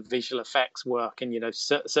visual effects work, and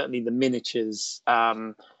certainly the miniatures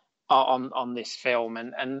on this film,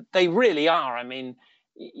 and they really are. I mean,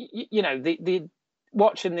 the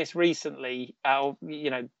watching this recently,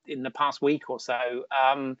 in the past week or so,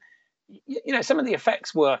 some of the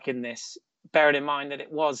effects work in this, bearing in mind that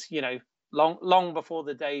it was, long before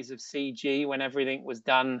the days of CG, when everything was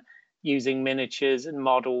done using miniatures and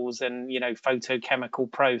models and photochemical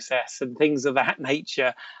process and things of that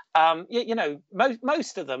nature.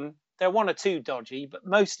 Most of them, there are one or two dodgy, but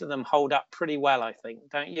most of them hold up pretty well, I think,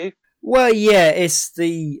 don't you? Well, yeah, it's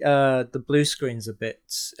the blue screen's a bit.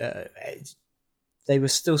 They were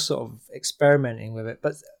still sort of experimenting with it,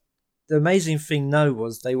 but the amazing thing, though,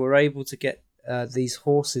 was they were able to get these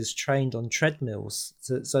horses trained on treadmills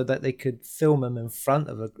so that they could film them in front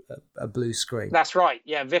of a blue screen. That's right.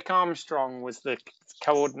 Yeah, Vic Armstrong was the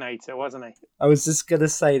coordinator, wasn't he? I was just going to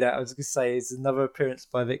say that. I was going to say it's another appearance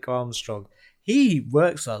by Vic Armstrong. He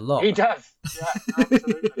works a lot. He does. Yeah,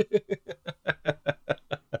 absolutely.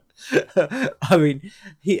 I mean,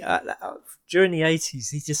 he during the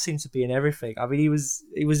 80s, he just seemed to be in everything. I mean, he was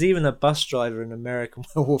even a bus driver in American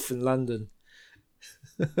Werewolf in London.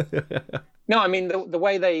 No, I mean the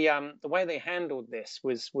way they handled this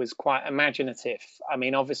was quite imaginative. I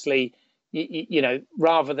mean, obviously,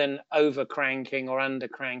 rather than over cranking or under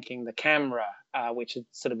cranking the camera, which had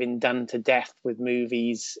sort of been done to death with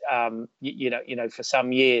movies, for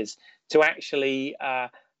some years, to actually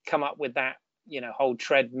come up with that whole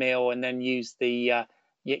treadmill and then use the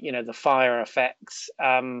the fire effects.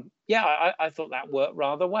 I thought that worked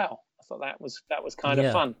rather well. I thought that was kind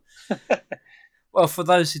of fun. Well, for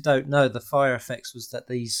those who don't know, the fire effects was that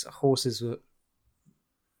these horses were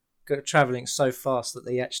traveling so fast that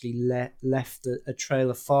they actually left a trail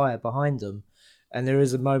of fire behind them. And there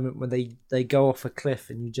is a moment when they go off a cliff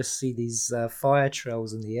and you just see these fire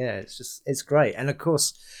trails in the air. It's great. And of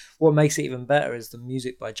course, what makes it even better is the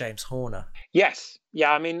music by James Horner. Yes.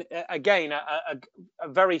 Yeah. I mean, again, a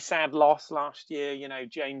very sad loss last year.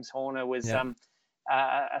 James Horner was a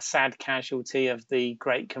sad casualty of the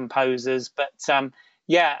great composers. But an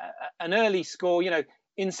early score,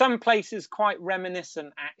 in some places quite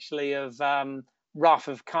reminiscent actually of Wrath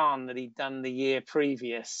of Khan that he'd done the year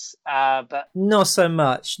previous, but not so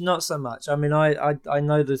much. I mean, I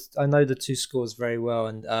know the two scores very well,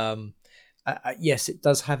 and yes, it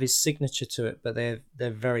does have his signature to it, but they're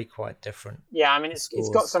very quite different. Yeah, I mean, it's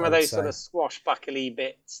got some of those sort of swashbuckly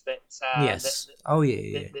bits that yes,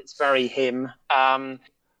 that's very him.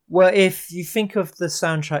 Well, if you think of the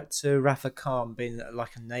soundtrack to Wrath of Khan being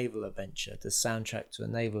like a naval adventure, the soundtrack to a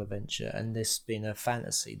naval adventure, and this being a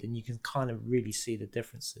fantasy, then you can kind of really see the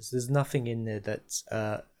differences. There's nothing in there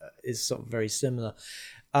that is sort of very similar.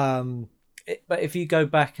 But if you go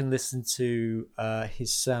back and listen to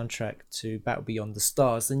his soundtrack to Battle Beyond the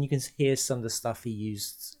Stars, then you can hear some of the stuff he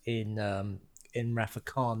used in Wrath of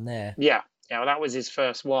Khan there. Yeah, well, that was his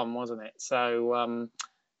first one, wasn't it? So.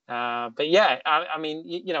 But yeah, I mean,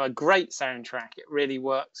 a great soundtrack. It really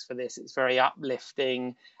works for this. It's very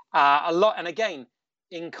uplifting. A lot, and again,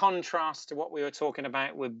 in contrast to what we were talking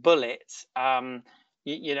about with Bullet, where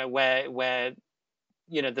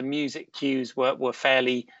the music cues were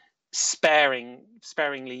fairly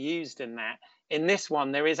sparingly used in that. In this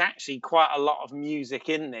one, there is actually quite a lot of music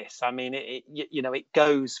in this. I mean, it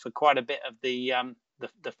goes for quite a bit of the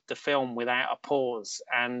film without a pause,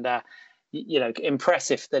 and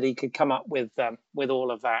impressive that he could come up with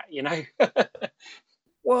all of that.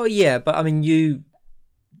 Well, yeah, but I mean,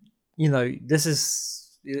 this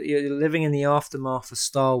is you're living in the aftermath of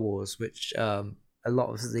Star Wars, which a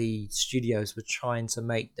lot of the studios were trying to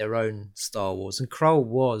make their own Star Wars, and Krull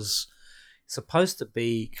was supposed to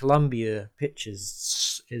be Columbia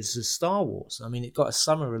Pictures is a Star Wars. I mean, it got a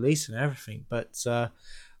summer release and everything, but I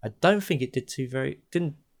don't think it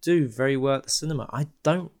didn't do very well at the cinema. I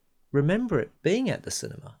don't remember it being at the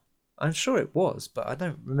cinema. I'm sure it was, but I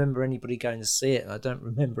don't remember anybody going to see it, and I don't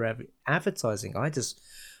remember advertising. I just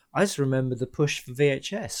remember the push for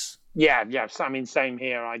VHS. Yeah. I mean, same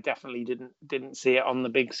here. I definitely didn't see it on the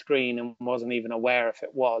big screen and wasn't even aware if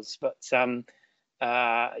it was. But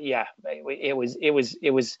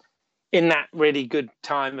it in that really good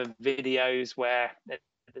time of videos where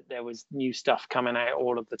there was new stuff coming out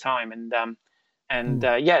all of the time, and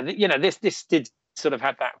this did sort of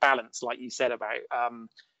have that balance, like you said, about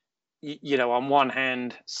on one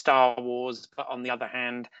hand Star Wars, but on the other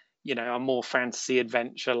hand, a more fantasy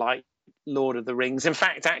adventure like Lord of the Rings. In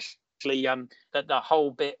fact, actually, that the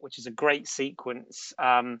whole bit, which is a great sequence,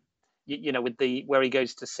 with where he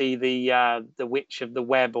goes to see the Witch of the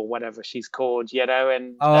Web or whatever she's called,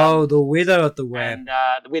 and the Widow of the Web, and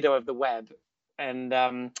the Widow of the Web,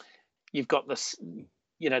 and you've got this,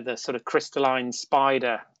 the sort of crystalline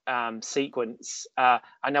spider sequence. I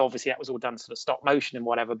know obviously that was all done sort of stop motion and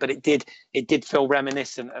whatever, but it did feel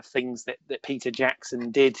reminiscent of things that Peter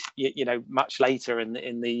Jackson did, much later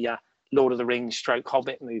in the Lord of the Rings /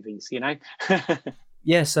 Hobbit movies,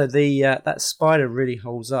 Yeah, so the that spider really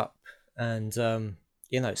holds up, and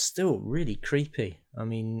it's still really creepy. I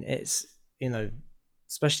mean, it's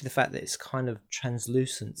especially the fact that it's kind of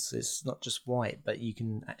translucent. So it's not just white, but you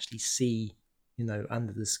can actually see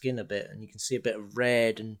under the skin a bit, and you can see a bit of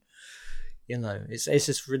red, and it's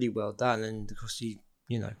just really well done. And of course,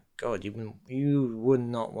 God, you would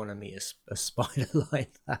not want to meet a spider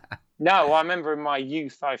like that. No, I remember in my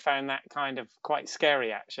youth I found that kind of quite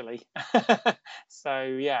scary, actually. So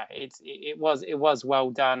yeah, it was well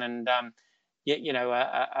done, and a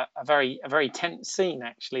very tense scene,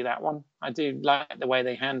 actually, that one. I do like the way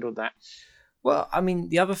they handled that. Well, I mean,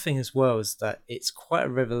 the other thing as well is that it's quite a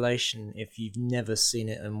revelation if you've never seen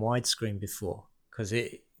it in widescreen before, because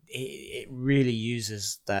it really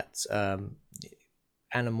uses that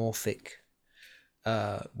anamorphic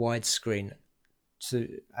widescreen.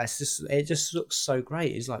 It just looks so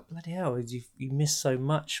great. It's like, bloody hell, you missed so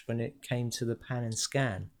much when it came to the pan and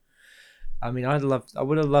scan. I mean, I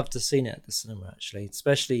would have loved to have seen it at the cinema, actually,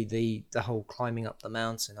 especially the whole climbing up the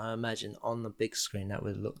mountain. I imagine on the big screen that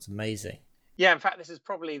would have looked amazing. Yeah, in fact, this is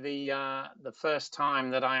probably the first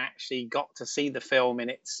time that I actually got to see the film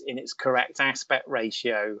in its correct aspect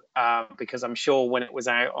ratio, because I'm sure when it was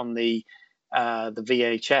out on the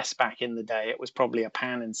VHS back in the day, it was probably a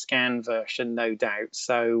pan and scan version, no doubt.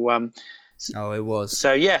 So it was.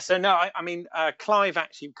 So yeah, so no, I mean, Clive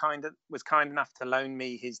actually was kind enough to loan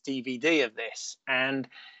me his DVD of this, and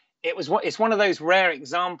it's one of those rare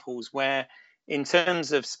examples where, in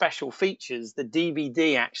terms of special features, the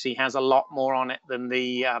DVD actually has a lot more on it than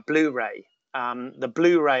the Blu-ray. The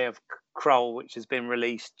Blu-ray of Krull, which has been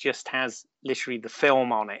released, just has literally the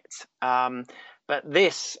film on it. But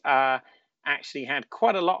this actually had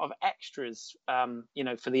quite a lot of extras,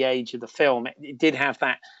 for the age of the film. It did have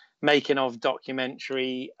that making of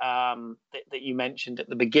documentary that you mentioned at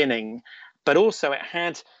the beginning, but also it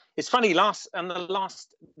had. It's funny. On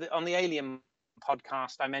the Alien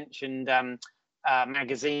podcast, I mentioned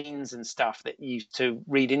magazines and stuff that you used to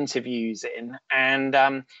read interviews in,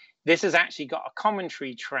 and this has actually got a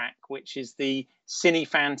commentary track, which is the Cine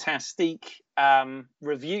Fantastique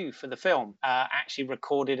review for the film, actually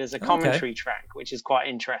recorded as a commentary track, which is quite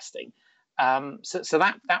interesting. So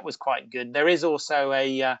that was quite good. There is also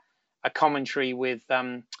a commentary with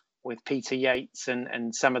Peter Yates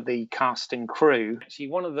and some of the cast and crew. Actually,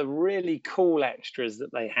 one of the really cool extras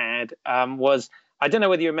that they had was, I don't know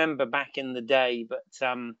whether you remember back in the day, but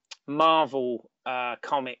Marvel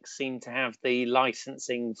Comics seemed to have the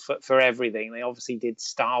licensing for everything. They obviously did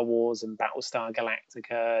Star Wars and Battlestar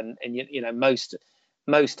Galactica and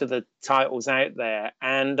most of the titles out there.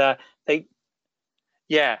 And they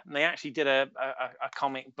actually did a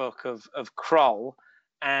comic book of Krull.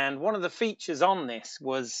 And one of the features on this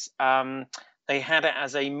was they had it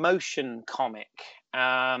as a motion comic,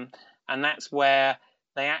 and that's where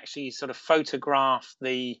they actually sort of photograph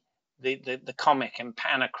the comic and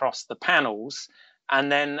pan across the panels,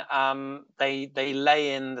 and then they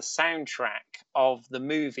lay in the soundtrack of the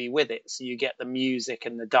movie with it, so you get the music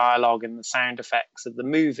and the dialogue and the sound effects of the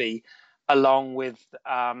movie, along with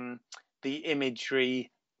the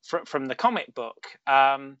imagery from the comic book.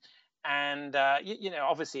 And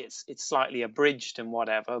obviously it's slightly abridged and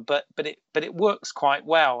whatever, but it works quite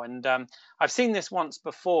well. And I've seen this once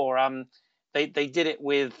before. They did it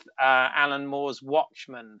with Alan Moore's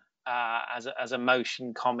Watchmen as a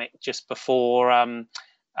motion comic just before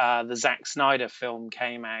the Zack Snyder film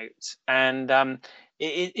came out. And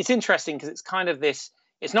it's interesting because it's kind of this.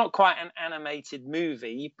 It's not quite an animated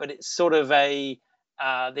movie, but it's sort of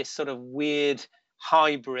this sort of weird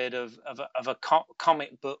hybrid of a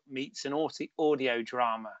comic book meets an audio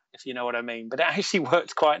drama, if you know what I mean. But it actually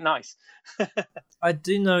worked quite nice. I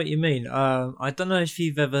do know what you mean. I don't know if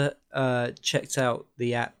you've ever checked out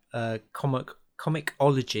the app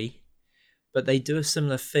Comicology, but they do a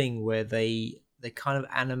similar thing where they they kind of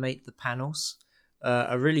animate the panels.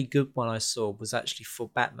 A really good one I saw was actually for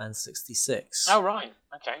Batman 66. Oh, right.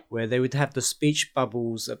 Okay. Where they would have the speech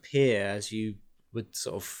bubbles appear as you would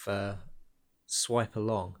sort of swipe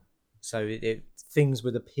along. So things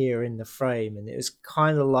would appear in the frame, and it was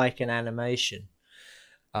kind of like an animation.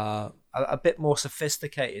 A bit more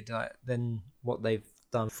sophisticated than what they've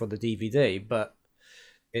done for the DVD, but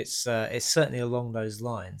it's certainly along those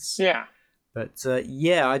lines. Yeah. But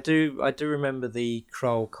yeah, I do remember the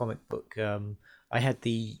Krull comic book. I had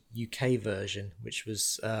the UK version, which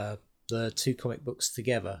was the two comic books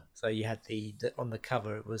together. So you had the on the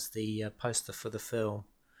cover, it was the poster for the film,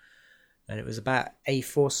 and it was about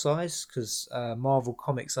A4 size, because Marvel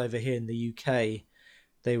Comics over here in the UK,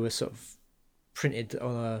 they were sort of printed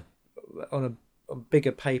on a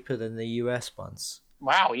bigger paper than the US ones.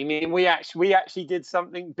 Wow, you mean we actually did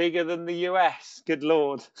something bigger than the US? Good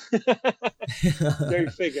Lord. Go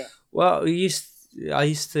figure. Well, I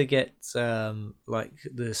used to get like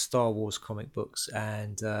the Star Wars comic books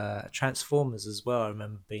and Transformers as well. I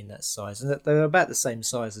remember being that size, and they were about the same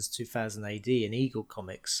size as 2000 AD and Eagle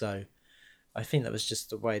Comics. So I think that was just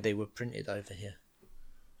the way they were printed over here.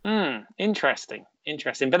 Interesting.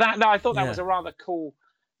 But that I thought that was a rather cool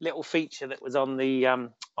little feature that was on the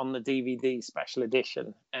DVD special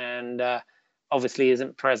edition, and obviously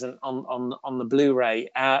isn't present on the Blu-ray.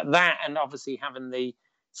 That, and obviously having the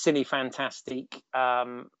Cine Fantastic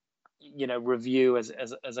review as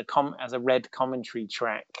a red commentary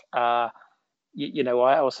track. I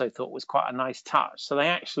also thought was quite a nice touch. So they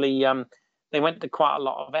actually they went to quite a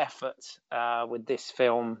lot of effort with this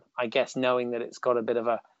film, I guess, knowing that it's got a bit of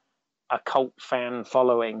a cult fan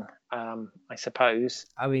following, I suppose.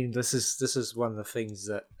 I mean, this is one of the things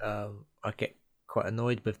that I get quite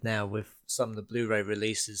annoyed with now with some of the Blu-ray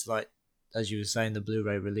releases, like as you were saying, the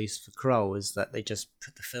Blu-ray release for Krull, is that they just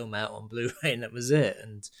put the film out on Blu-ray and that was it,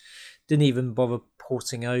 and didn't even bother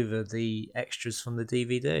porting over the extras from the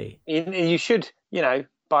DVD. You should,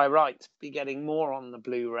 by right, be getting more on the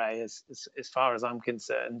Blu-ray as far as I'm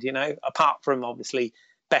concerned. Apart from obviously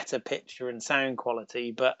better picture and sound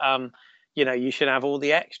quality, but you should have all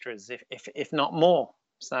the extras, if not more.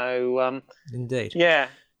 So indeed, yeah,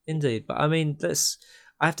 indeed. But I mean,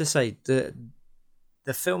 I have to say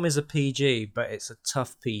the film is a PG, but it's a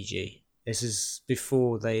tough PG. This is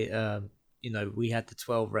before they we had the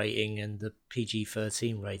 12 rating and the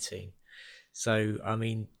PG-13 rating. So I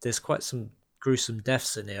mean, there's quite some gruesome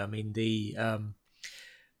deaths in here. I mean, the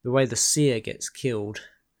way the seer gets killed,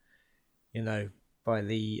 by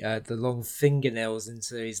the long fingernails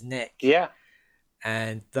into his neck. Yeah.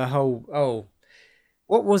 And the whole,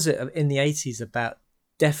 what was it in the 80s about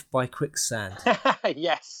death by quicksand?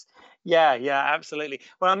 Yes. Yeah, absolutely.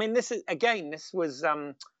 Well, I mean, this was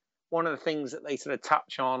one of the things that they sort of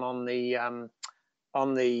touch on the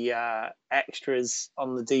extras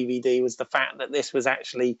on the DVD, was the fact that this was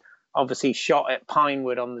actually obviously shot at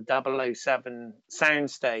Pinewood on the 007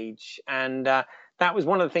 soundstage, and that was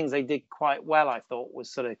one of the things they did quite well, I thought,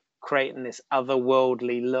 was sort of creating this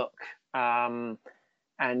otherworldly look. And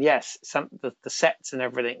yes, the sets and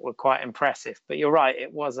everything were quite impressive. But you're right,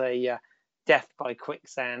 it was a death by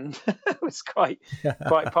quicksand. It was quite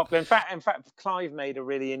popular. In fact, Clive made a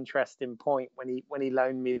really interesting point when he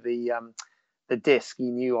loaned me the disc.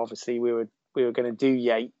 He knew obviously we were going to do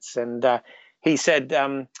Yates, and he said,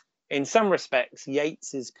 in some respects,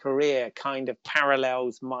 Yates's career kind of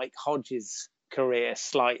parallels Mike Hodges' career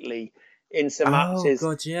slightly, in so much as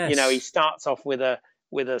God, yes. he starts off with a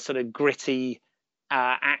sort of gritty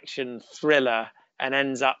action thriller and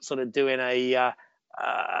ends up sort of doing a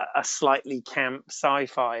slightly camp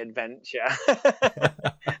sci-fi adventure.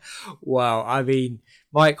 Wow, I mean,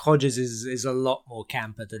 Mike Hodges is a lot more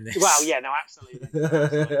camper than this. Well, yeah, no, absolutely.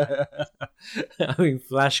 I mean,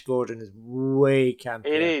 Flash Gordon is way campier.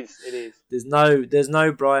 It is. There's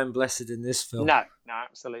no Brian Blessed in this film. No,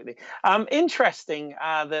 absolutely. Interesting.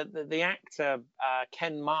 The actor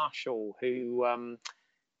Ken Marshall, who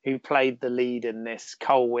played the lead in this,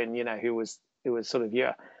 Colwyn, who was sort of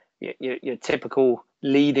your typical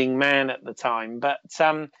leading man at the time, but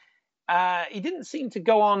he didn't seem to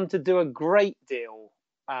go on to do a great deal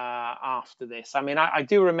after this. I mean, I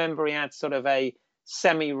do remember he had sort of a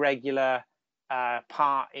semi-regular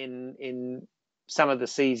part in some of the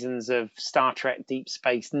seasons of Star Trek Deep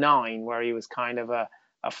Space Nine, where he was kind of a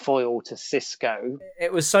foil to Sisko.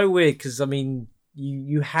 It was so weird because, I mean,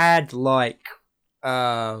 you had like,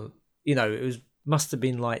 it must have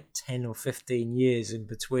been like 10 or 15 years in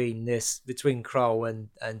between Krull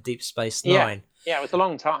and Deep Space Nine. Yeah, it was a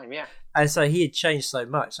long time, yeah. And so he had changed so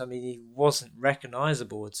much. I mean, he wasn't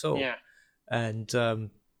recognisable at all. Yeah. And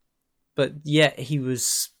but yet he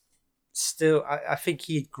was still. I think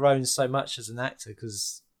he had grown so much as an actor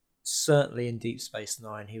because certainly in Deep Space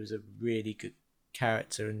Nine he was a really good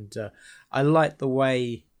character, and I liked the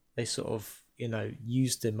way they sort of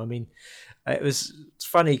used him. I mean, it's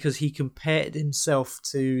funny because he compared himself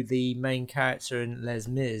to the main character in Les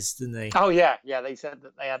Mis, didn't he? Oh yeah, they said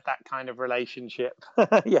that they had that kind of relationship.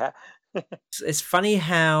 Yeah. It's funny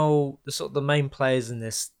how the main players in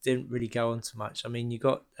this didn't really go on too much. I mean, you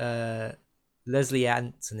got Leslie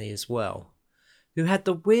Anthony as well, who had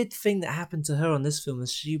the weird thing that happened to her on this film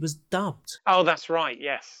is she was dubbed. Oh, that's right.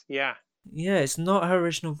 Yes. Yeah. Yeah, it's not her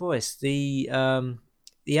original voice.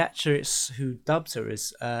 The actress who dubbed her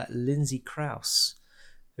is Lindsay Krause,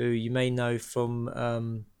 who you may know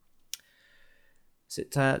from is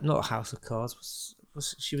it not House of Cards?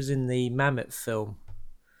 She was in the Mammoth film?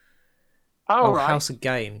 Oh, right. House of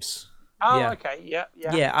Games. Oh, yeah. okay. Yeah.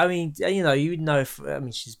 Yeah, I mean, you know,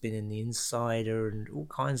 she's been in The Insider and all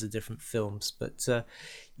kinds of different films, but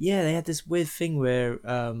yeah, they had this weird thing where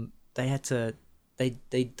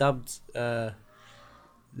they dubbed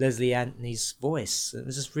Leslie Anthony's voice. It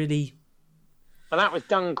was just really. Well, that was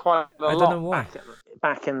done quite a lot. I don't know why.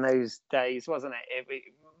 Back in those days, wasn't it?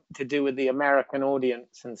 To do with the American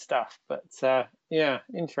audience and stuff. But yeah,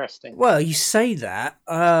 interesting. Well, you say that.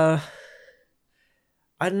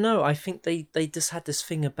 I don't know. I think they just had this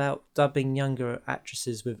thing about dubbing younger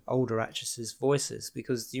actresses with older actresses' voices.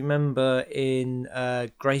 Because do you remember in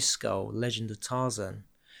Grayskull, Legend of Tarzan,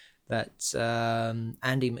 that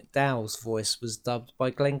Andy McDowell's voice was dubbed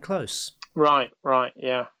by Glenn Close? Right,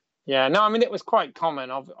 yeah. No, I mean it was quite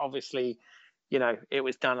common. Obviously, it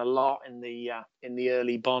was done a lot in the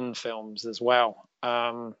early Bond films as well.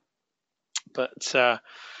 But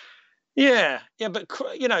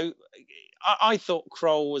I thought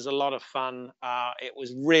Kroll was a lot of fun. It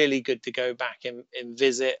was really good to go back and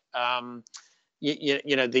visit. The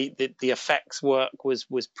effects work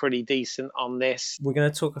was pretty decent on this. We're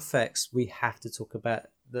going to talk effects. We have to talk about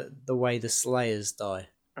the way the Slayers die,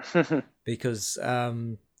 because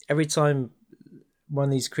every time one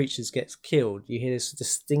of these creatures gets killed, you hear this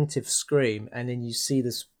distinctive scream, and then you see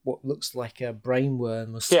this what looks like a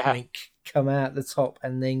brainworm or something come out the top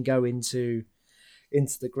and then go into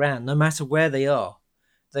the ground. No matter where they are,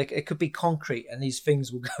 it could be concrete, and these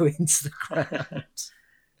things will go into the ground.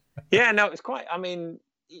 Yeah, no, it's quite. I mean,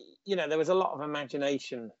 there was a lot of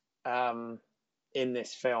imagination in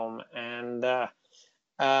this film, and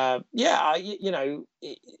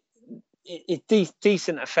it's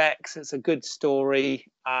decent effects. It's a good story.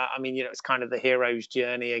 I mean, it's kind of the hero's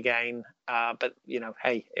journey again, but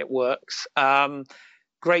hey, it works.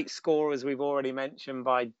 Great score, as we've already mentioned,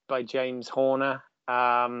 by James Horner.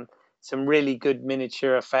 Some really good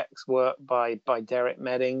miniature effects work by Derek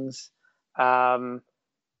Meddings.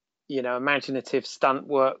 Imaginative stunt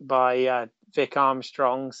work by Vic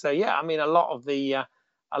Armstrong. So yeah, I mean, a lot of the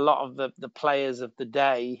players of the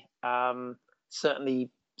day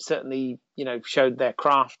certainly showed their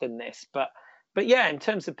craft in this. But yeah, in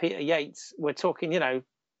terms of Peter Yates, we're talking,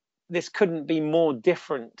 this couldn't be more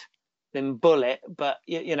different than Bullitt, but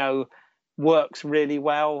works really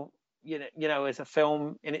well, as a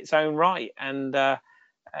film in its own right, and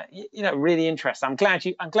really interesting. I'm glad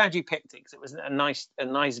you picked it, because it was a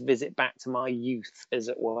nice visit back to my youth, as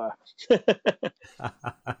it were.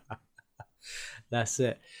 That's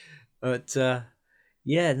it. But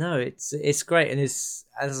yeah, no, it's great, and it's,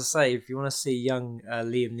 as I say, if you want to see young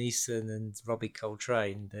Liam Neeson and Robbie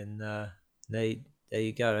Coltrane, then there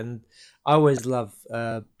you go. And I always love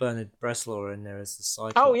Bernard Bresslaw in there as the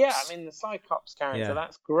Cyclops. Oh yeah, I mean the Cyclops character,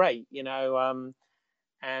 that's great,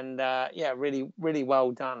 and really, really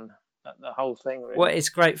well done, the whole thing. Really. Well, it's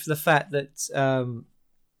great for the fact that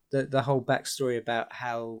the whole backstory about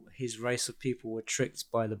how his race of people were tricked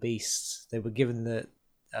by the beasts. They were given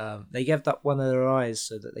they gave up one of their eyes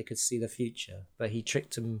so that they could see the future, but he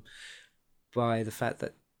tricked them by the fact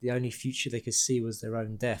that the only future they could see was their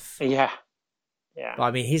own death. Yeah. But,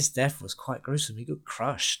 I mean, his death was quite gruesome. He got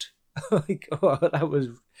crushed. That was,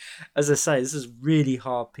 as I say, this is really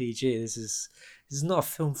hard PG. This is not a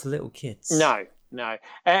film for little kids. No.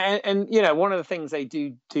 And one of the things they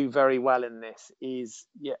do very well in this is,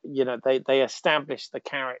 they establish the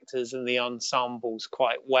characters and the ensembles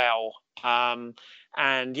quite well.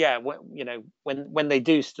 And yeah, when they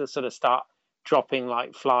do sort of start dropping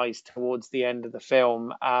like flies towards the end of the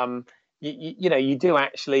film, you do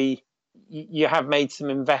actually, you have made some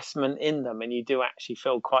investment in them, and you do actually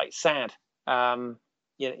feel quite sad, in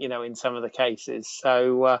some of the cases.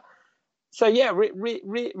 So yeah,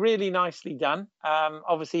 really nicely done.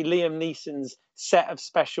 Obviously, Liam Neeson's set of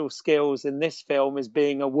special skills in this film is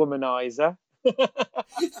being a womanizer.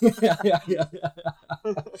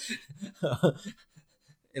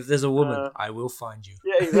 If there's a woman, I will find you.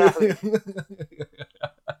 Yeah, exactly.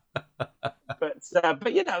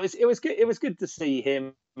 But you know, it was good. It was good to see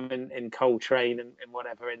him in Coltrane and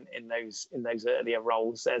whatever in those earlier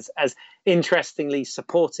roles as interestingly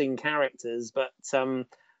supporting characters, but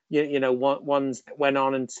you know, ones that went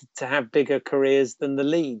on and to have bigger careers than the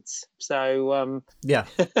leads. So yeah,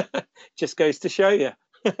 just goes to show you.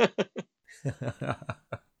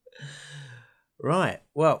 Right.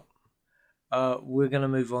 Well, we're gonna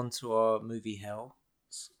move on to our movie Hell.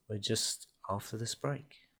 We're just after this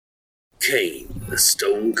break. Kane, the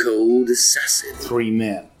Stone Cold Assassin. 3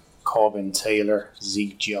 men, Corbin Taylor,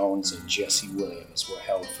 Zeke Jones, and Jesse Williams, were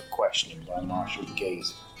held for questioning by Marshal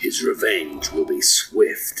Gazer. His revenge will be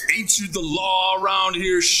swift. Ain't you the law around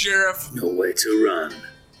here, Sheriff? Nowhere to run.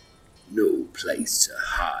 No place to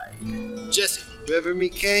hide. Jesse, you ever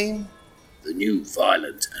meet Kane? The new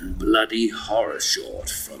violent and bloody horror short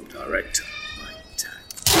from director Mike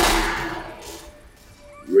Tang.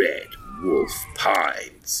 Red Wolf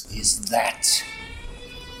Pines. Is that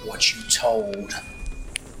what you told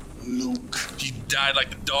Luke? He died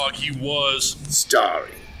like the dog he was.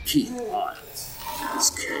 Starring Keith Miles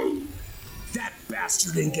as Kane. That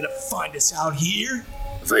bastard ain't gonna find us out here.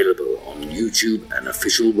 Available on YouTube and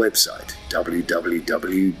official website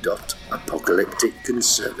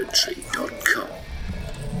www.apocalypticconservatory.com.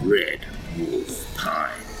 Red Wolf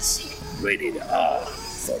Pines. Rated R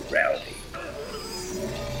for rowdy.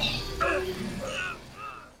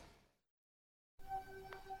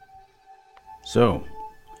 So,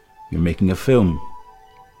 you're making a film?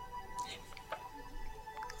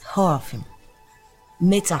 Horror film.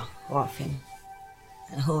 Meta horror film.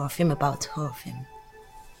 A horror film about horror film.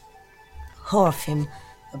 Horror film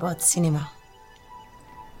about cinema.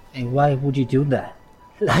 And why would you do that?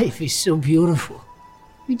 Life is so beautiful.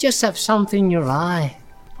 You just have something in your eye.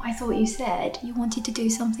 I thought you said you wanted to do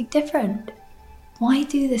something different. Why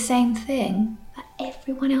do the same thing that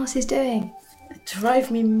everyone else is doing? It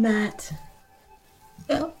drives me mad.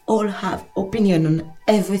 They all have opinion on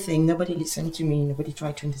everything. Nobody listens to me. Nobody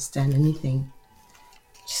tries to understand anything.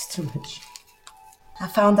 Just too much. I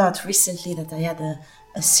found out recently that I had a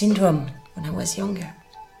syndrome when I was younger.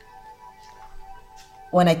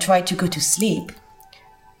 When I try to go to sleep,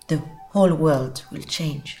 the whole world will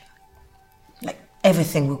change. Like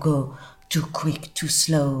everything will go too quick, too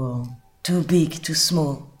slow, or too big, too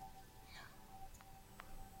small.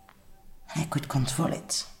 I could control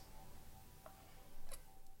it.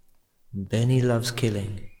 Benny Loves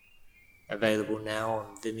Killing. Available now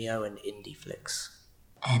on Vimeo and IndieFlix.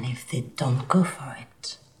 And if they don't go for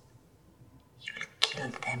it, you'll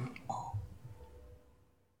kill them all.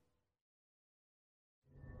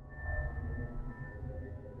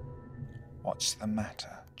 What's the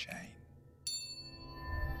matter, Jane?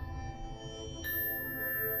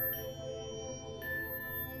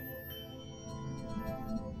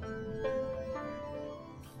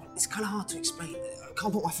 It's kind of hard to explain. I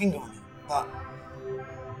can't put my finger on it, but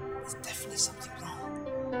there's definitely something wrong.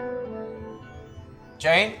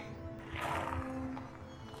 Jane?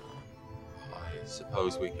 I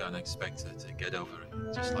suppose we can expect her to get over it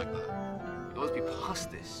just like that. You must be past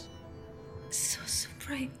this. So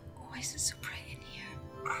bright. Why is it so bright in here?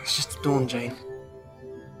 It's just the dawn, Jane.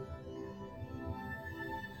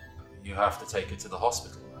 You have to take her to the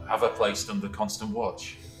hospital. Have her placed under constant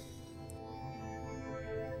watch.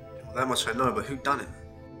 Well, that much I know, but who done it?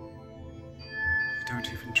 You don't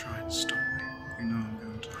even try and stop me. You know I'm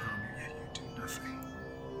going to harm you, yet you do nothing.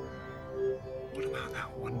 What about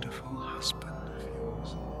that wonderful husband of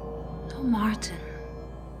yours? Oh, Martin.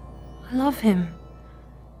 I love him.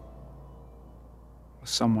 Well,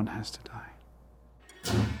 someone has to die.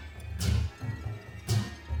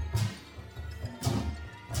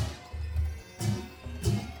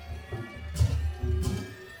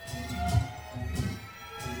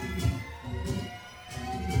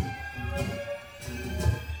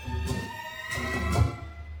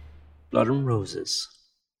 Blood and Roses.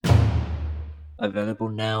 Available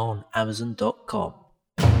now on Amazon.com,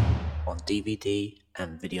 on DVD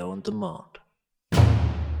and video on demand.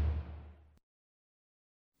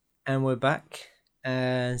 And we're back.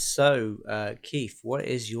 And so, Keith, what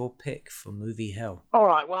is your pick for movie Hell? All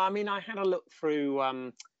right. Well, I mean, I had a look through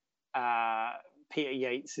Peter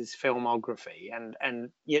Yates's filmography, and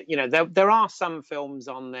you know, there are some films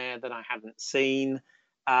on there that I hadn't seen,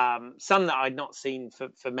 some that I'd not seen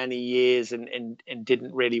for many years and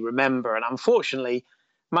didn't really remember. And unfortunately,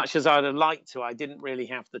 much as I'd have liked to, I didn't really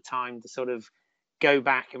have the time to sort of go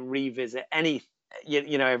back and revisit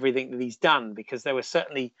everything that he's done, because there were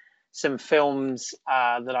certainly some films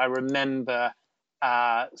that I remember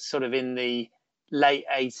sort of in the late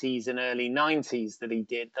 80s and early 90s that he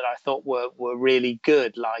did that I thought were really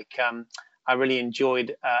good. Like I really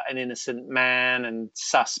enjoyed An Innocent Man and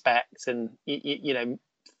Suspect and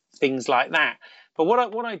things like that. But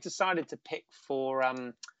what I decided to pick for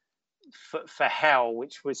Hell,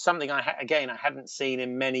 which was something I hadn't seen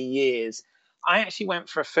in many years, I actually went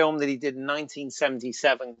for a film that he did in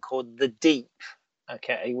 1977 called The Deep,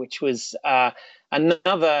 which was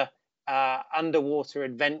another underwater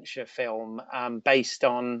adventure film based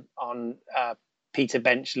on Peter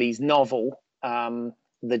Benchley's novel,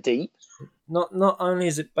 The Deep. Not only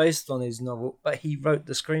is it based on his novel, but he wrote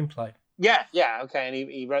the screenplay. Yeah, and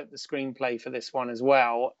he wrote the screenplay for this one as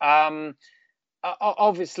well.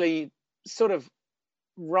 Obviously, sort of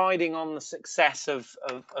riding on the success of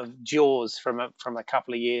Jaws from a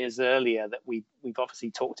couple of years earlier that we've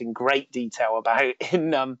obviously talked in great detail about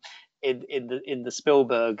in the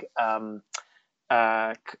Spielberg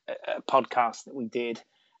podcast that we did.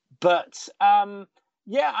 But I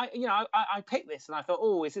picked this and I thought,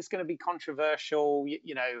 oh, is this going to be controversial?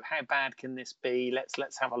 How bad can this be?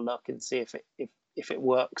 Let's have a look and see if it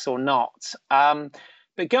works or not.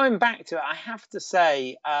 But going back to it, I have to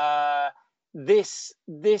say, this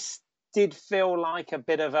did feel like a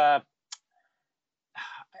bit of a,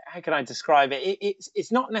 how can I describe it?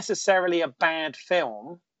 It's not necessarily a bad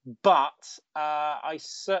film, but I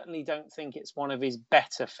certainly don't think it's one of his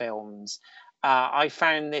better films. I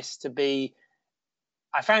found this to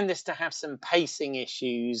have some pacing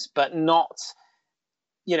issues, but not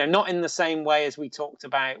in the same way as we talked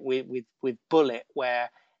about with Bullitt,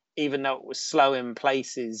 where even though it was slow in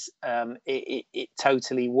places, it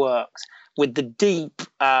totally worked. With The Deep,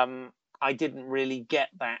 I didn't really get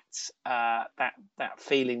that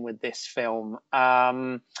feeling with this film.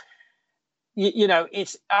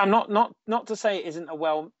 It's not to say it isn't a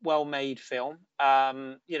well made film.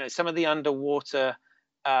 Some of the underwater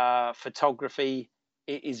photography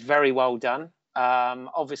is very well done.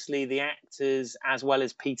 Obviously, the actors, as well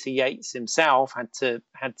as Peter Yates himself, had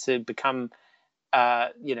to become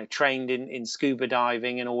trained in scuba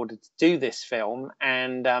diving in order to do this film,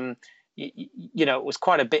 and it was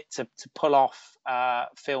quite a bit to pull off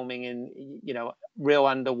filming in real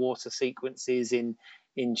underwater sequences in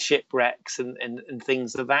shipwrecks and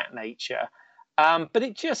things of that nature. But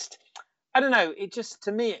it just, I don't know,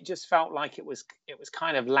 to me it just felt like it was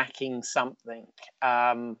kind of lacking something,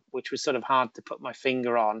 which was sort of hard to put my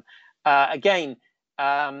finger on. Again,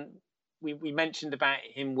 we mentioned about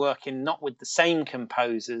him working not with the same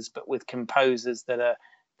composers, but with composers that are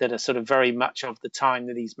sort of very much of the time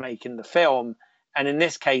that he's making the film. And in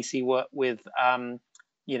this case, he worked with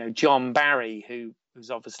John Barry,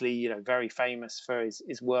 who's obviously very famous for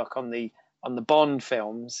his work on the Bond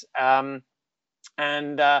films. Again,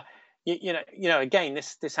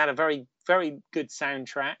 this had a very, very good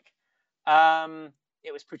soundtrack.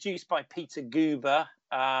 It was produced by Peter Guber.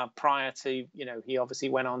 Prior to, he obviously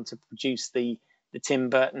went on to produce the Tim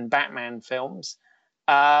Burton Batman films.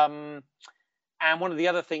 And one of the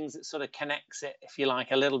other things that sort of connects it, if you like,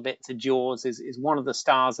 a little bit to Jaws is one of the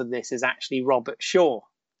stars of this is actually Robert Shaw.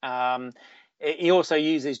 He also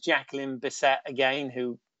uses Jacqueline Bisset again,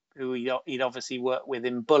 who he'd obviously worked with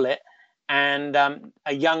in Bullitt, and a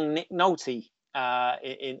young Nick Nolte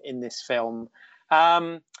in this film.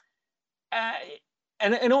 And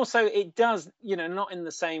also it does, not in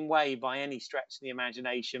the same way by any stretch of the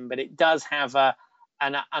imagination, but it does have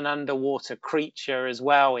an underwater creature as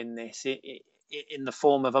well in this, in the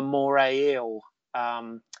form of a moray eel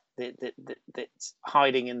that's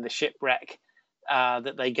hiding in the shipwreck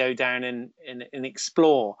that they go down and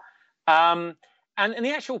explore. And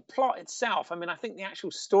the actual plot itself, I think the actual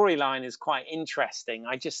storyline is quite interesting.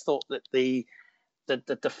 I just thought that the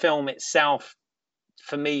film itself,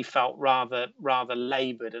 for me, felt rather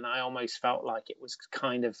laboured, and I almost felt like it was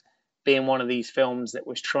kind of being one of these films that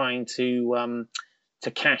was trying to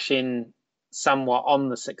cash in somewhat on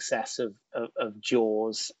the success of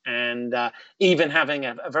Jaws, and even having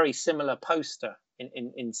a very similar poster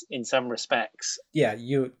in some respects. Yeah,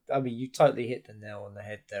 you totally hit the nail on the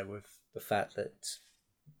head there with the fact that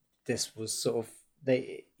this was sort of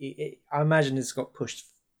I imagine it's got pushed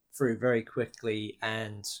through very quickly,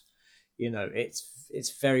 and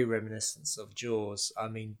it's very reminiscent of Jaws.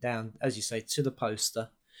 Down, as you say, to the poster.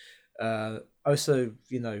 Also,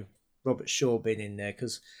 Robert Shaw being in there,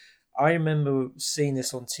 because I remember seeing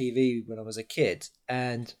this on TV when I was a kid,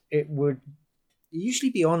 and it would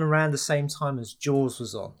usually be on around the same time as Jaws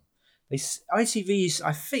was on. ITV,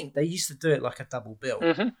 I think they used to do it like a double bill,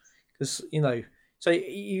 because so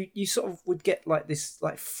you sort of would get like this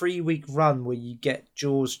like 3-week run where you get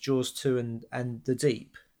Jaws 2 and The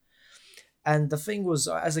Deep. And the thing was,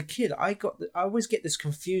 as a kid, I always get this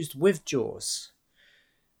confused with Jaws,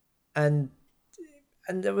 and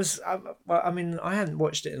there was I mean, I hadn't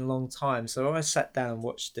watched it in a long time, so when I sat down and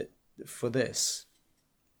watched it for this,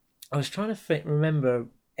 I was trying to remember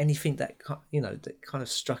anything that that kind of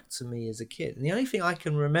struck to me as a kid, and the only thing I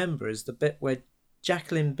can remember is the bit where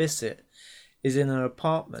Jacqueline Bisset is in her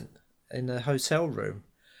apartment in a hotel room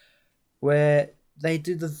where they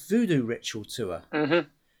do the voodoo ritual to her,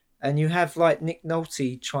 and you have like Nick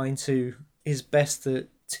Nolte trying his best to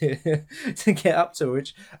get up to her,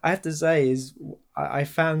 which I have to say is I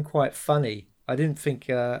found quite funny. I didn't think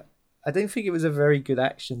it was a very good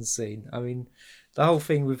action scene. I mean, the whole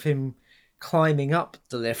thing with him climbing up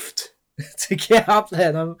the lift to get up there,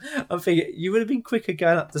 and I'm thinking you would have been quicker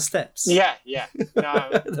going up the steps. Yeah.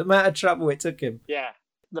 No. The amount of trouble it took him. Yeah.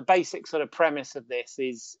 The basic sort of premise of this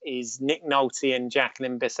is Nick Nolte and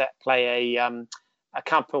Jacqueline Bisset play a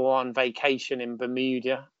couple on vacation in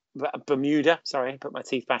Bermuda. Sorry, put my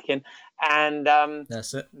teeth back in. And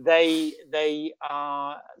that's it. They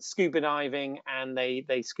are scuba diving, and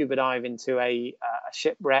they scuba dive into a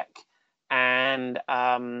shipwreck, and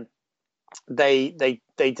they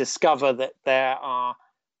discover that there are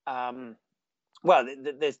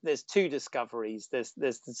there's two discoveries. There's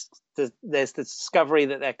the discovery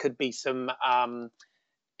that there could be some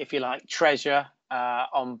if you like treasure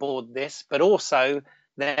on board this, but also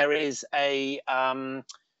there is there are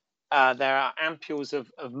ampules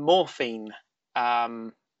of morphine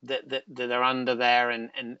that are under there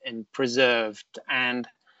and preserved, and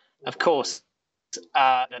of course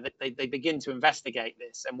they begin to investigate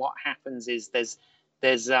this, and what happens is there's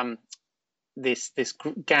this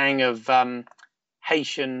gang of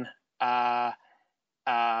Haitian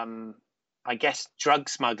I guess drug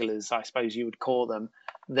smugglers, I suppose you would call them,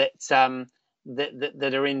 that are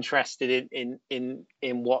interested in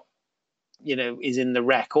what is in the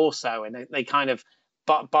wreck also, and they kind of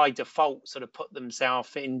by default sort of put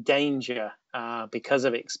themselves in danger because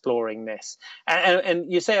of exploring this.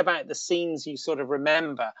 And you say about the scenes you sort of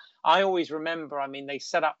remember. I always remember, I mean, they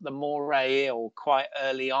set up the Moray Eel quite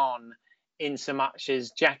early on, in so much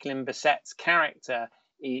as Jacqueline Bisset's character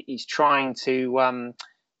is trying to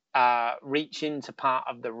reach into part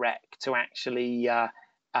of the wreck to actually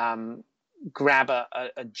grab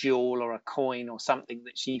a jewel or a coin or something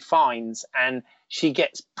that she finds, and she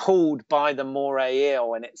gets pulled by the Moray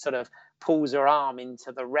Eel, and it sort of pulls her arm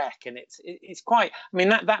into the wreck, and it's quite, I mean,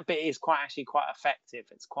 that bit is quite effective.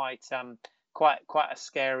 It's quite a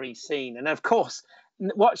scary scene. And of course,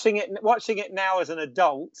 watching it now as an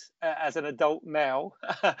adult male,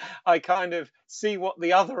 I kind of see what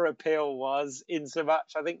the other appeal was, in so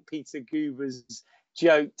much I think Peter Guber's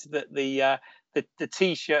joked that the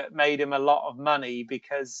T-shirt made him a lot of money,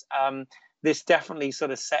 because this definitely sort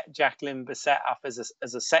of set Jacqueline Bisset up as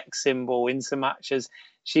a sex symbol, in so much as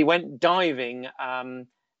she went diving,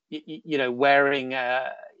 wearing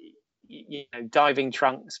diving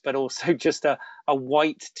trunks, but also just a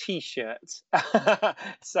white T-shirt.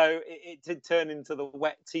 So it did turn into the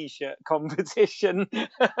wet T-shirt competition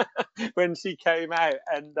when she came out,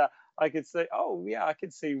 and I could say, oh yeah, I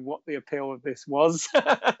could see what the appeal of this was.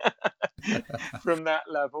 From that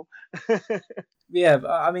level. Yeah,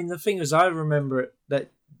 I mean, the thing is, I remember it,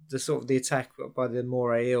 that the sort of the attack by the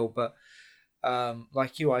Moray Eel, but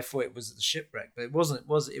like you, I thought it was the shipwreck, but it wasn't.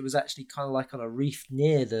 It was actually kind of like on a reef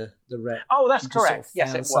near the wreck. Oh, that's correct. Sort of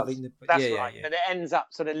yes, it was. That's right. Yeah. But it ends up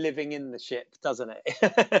sort of living in the ship, doesn't it?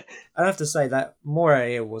 I have to say that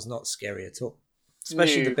Moray Eel was not scary at all,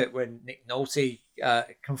 especially the bit when Nick Nolte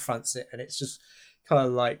confronts it, and it's just kind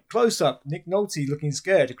of like close up, Nick Nolte looking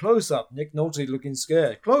scared, close up, Nick Nolte looking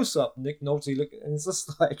scared, close up, Nick Nolte looking, and it's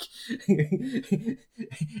just like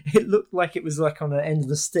it looked like it was like on the end of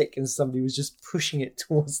the stick and somebody was just pushing it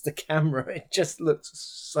towards the camera. It just looked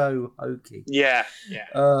so hokey. Yeah.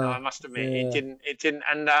 No, I must admit, it didn't,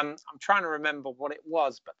 and I'm trying to remember what it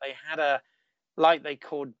was, but they had like they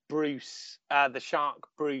called Bruce, the shark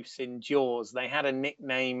Bruce in Jaws. They had a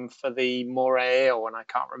nickname for the Moray Eel, and I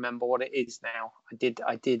can't remember what it is now. I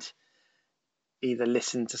did either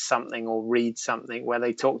listen to something or read something where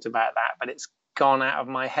they talked about that, but it's gone out of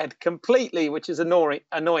my head completely, which is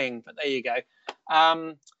annoying. But there you go.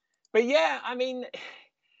 But yeah, I mean,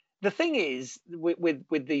 the thing is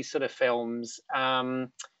with these sort of films,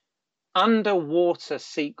 underwater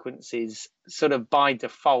sequences sort of by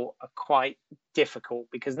default are quite difficult,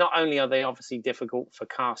 because not only are they obviously difficult for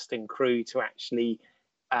cast and crew to actually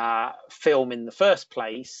film in the first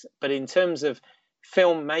place, but in terms of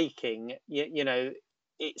filmmaking, you know,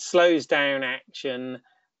 it slows down action.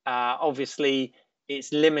 Obviously,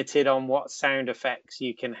 it's limited on what sound effects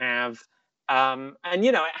you can have. And,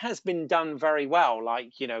 you know, it has been done very well.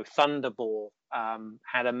 Like, you know, Thunderball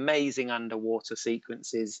had amazing underwater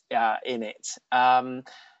sequences in it.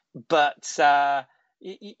 But,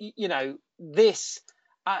 you know, this,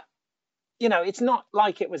 you know, it's not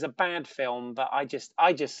like it was a bad film, but I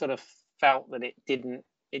just sort of felt that it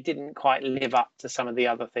didn't quite live up to some of the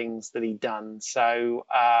other things that he'd done. So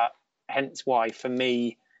hence why, for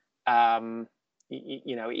me,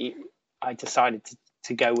 you know, I decided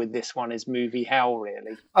to go with this one as Movie Hell,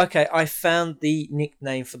 really. Okay, I found the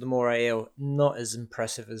nickname for the Moray Eel not as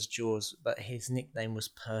impressive as Jaws, but his nickname was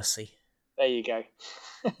Percy. There you go.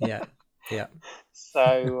 Yeah.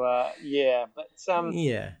 So yeah, but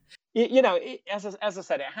yeah, you know, as I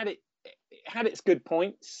said, it had its good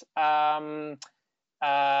points.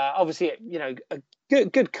 Obviously, you know, a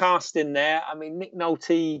good cast in there. I mean, Nick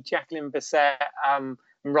Nolte, Jacqueline Bisset, and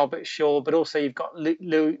Robert Shaw, but also you've got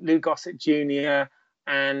Lou Gossett Jr.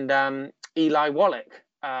 and Eli Wallach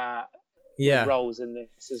roles in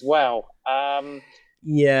this as well.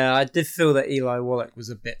 Yeah, I did feel that Eli Wallach was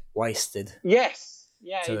a bit wasted. Yes,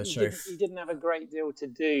 yeah, he didn't have a great deal to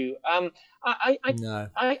do. No.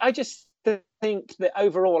 I just think that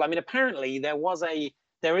overall, I mean, apparently there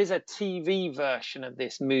is a TV version of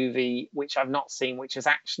this movie which I've not seen, which is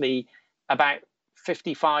actually about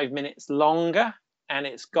 55 minutes longer, and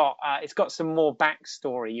it's got some more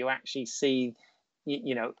backstory. You actually see,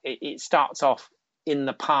 you know, it starts off in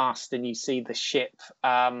the past, and you see the ship,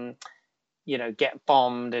 you know, get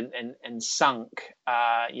bombed and sunk,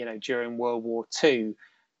 you know, during World War II,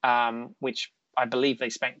 which I believe they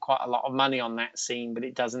spent quite a lot of money on that scene, but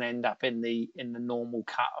it doesn't end up in the normal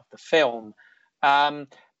cut of the film.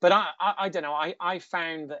 But I don't know. I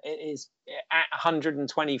found that it is at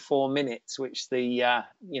 124 minutes, which the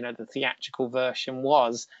you know, the theatrical version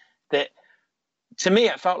was, that to me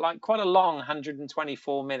it felt like quite a long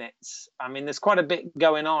 124 minutes. I mean, there's quite a bit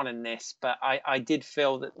going on in this, but I did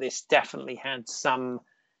feel that this definitely had some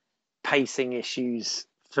pacing issues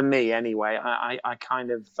for me. Anyway, I kind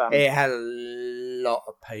of it had a lot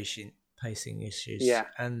of pacing issues. Yeah,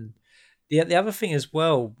 and the other thing as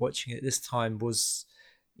well, watching it this time, was,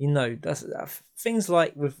 you know, that's things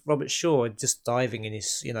like with Robert Shaw just diving in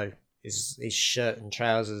his, you know, his shirt and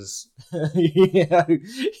trousers, you know,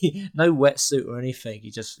 no wetsuit or anything. He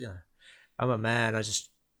just, you know, I'm a man. I just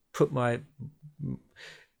put my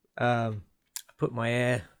air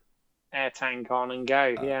tank on and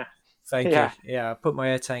go. Yeah. Thank you. Yeah, I put my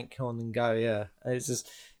air tank on and go. Yeah, it's just,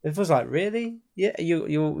 it was like, really, yeah,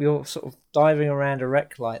 you're sort of diving around a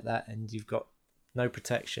wreck like that, and you've got no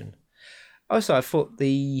protection. Also, I thought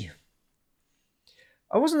I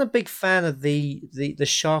wasn't a big fan of the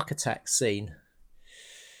shark attack scene.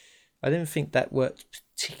 I didn't think that worked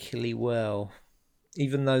particularly well,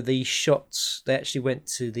 even though the shots, they actually went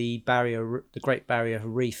to the Great Barrier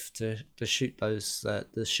Reef to shoot those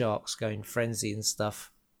the sharks going frenzy and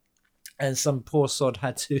stuff. And some poor sod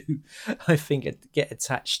had to, I think, get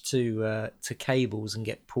attached to cables and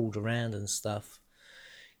get pulled around and stuff,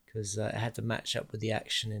 because it had to match up with the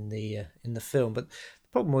action in the film. But the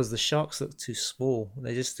problem was the sharks looked too small.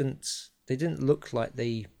 They just didn't look like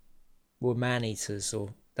they were man-eaters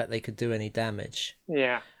or that they could do any damage.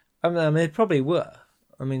 Yeah. I mean, they probably were.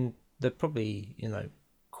 I mean, they're probably, you know,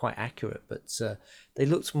 quite accurate, but they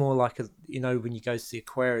looked more like you know, when you go to the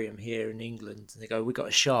aquarium here in England and they go, "We got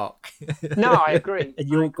a shark." No, I agree. And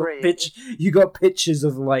you got pictures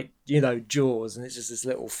of, like, you know, Jaws, and it's just this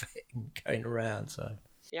little thing going around. So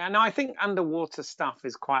yeah, no, I think underwater stuff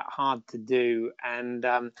is quite hard to do, and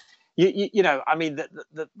you know, I mean,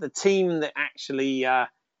 the team that actually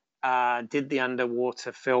did the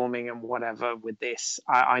underwater filming and whatever with this,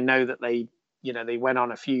 I know that they went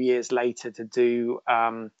on a few years later to do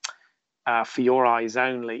For Your Eyes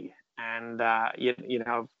Only, and you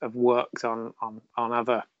know, have worked on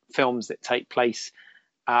other films that take place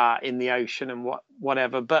in the ocean and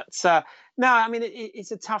whatever. But no, I mean,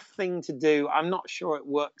 it's a tough thing to do. I'm not sure it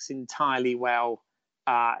works entirely well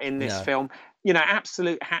in this film. You know,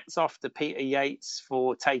 absolute hats off to Peter Yates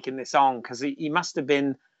for taking this on, because he must have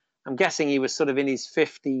been, I'm guessing he was sort of in his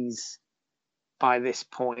 50s by this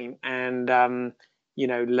point, and you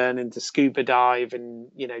know, learning to scuba dive and,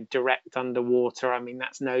 you know, direct underwater. I mean,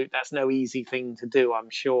 that's no easy thing to do, I'm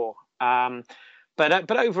sure.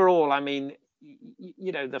 But overall, I mean,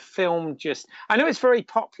 the film just, I know it's very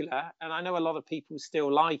popular and I know a lot of people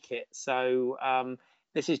still like it. So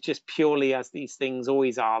this is just purely, as these things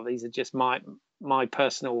always are, these are just my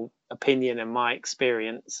personal opinion and my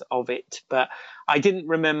experience of it. But I didn't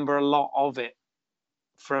remember a lot of it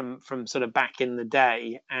from sort of back in the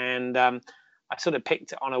day. And I sort of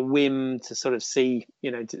picked it on a whim to sort of see,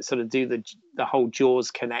 to sort of do the whole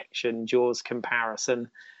Jaws connection, Jaws comparison.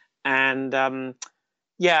 And I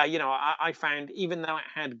found, even though it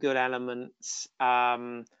had good elements,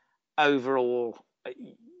 overall,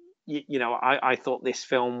 I thought this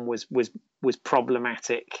film was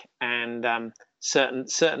problematic, and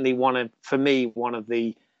certainly one of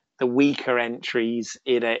the weaker entries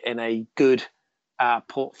in a good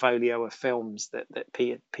portfolio of films that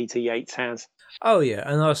Peter Yates has. Oh yeah,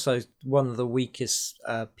 and also one of the weakest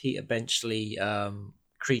Peter Benchley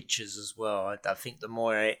creatures as well. I think the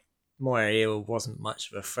Moira Eel wasn't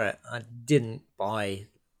much of a threat. I didn't buy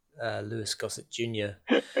Louis Gossett Jr.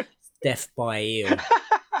 Death by Eel.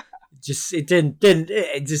 It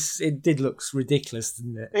did look ridiculous,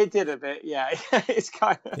 didn't it? It did a bit, yeah. It's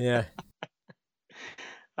kind of, yeah.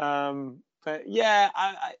 But yeah,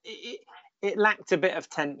 it lacked a bit of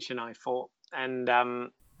tension, I thought, and as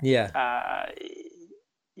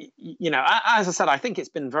I said, I think it's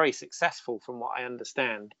been very successful from what I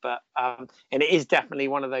understand. But and it is definitely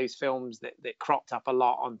one of those films that cropped up a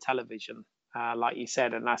lot on television, like you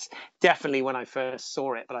said, and that's definitely when I first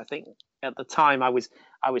saw it. But I think at the time I was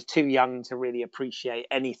too young to really appreciate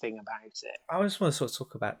anything about it. I just want to sort of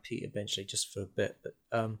talk about Peter Benchley just for a bit, but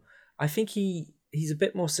I think he's a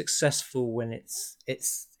bit more successful when it's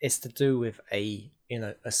to do with a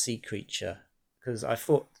sea creature, because I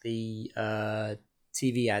thought the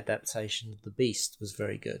TV adaptation of The Beast was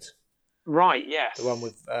very good. Right, yes. The one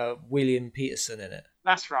with William Peterson in it.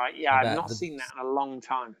 That's right, yeah. I've not seen that in a long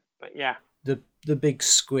time, but yeah. The big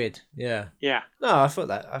squid, yeah. Yeah. No, I thought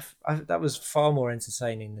that that was far more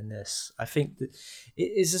entertaining than this. I think that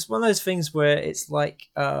it's just one of those things where it's like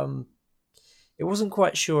it wasn't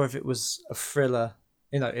quite sure if it was a thriller,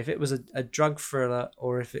 if it was a drug thriller,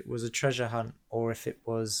 or if it was a treasure hunt, or if it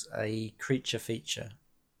was a creature feature,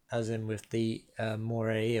 as in with the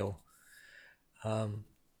Moray Eel,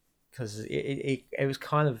 because it was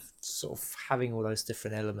kind of sort of having all those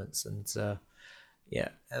different elements, and yeah,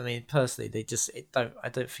 I mean, personally, I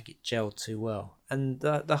don't think it gelled too well, and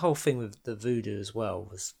the whole thing with the voodoo as well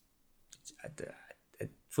was,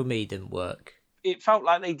 for me, didn't work. It felt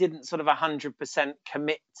like they didn't sort of 100%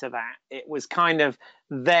 commit to that. It was kind of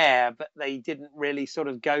there, but they didn't really sort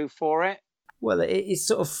of go for it. Well, it's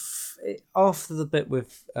sort of after the bit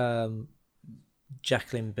with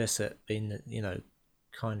Jacqueline Bisset being,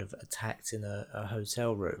 kind of attacked in a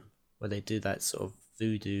hotel room, where they do that sort of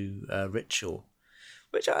voodoo ritual,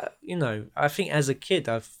 which I think as a kid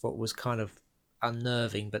I thought was kind of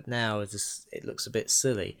unnerving, but now it looks a bit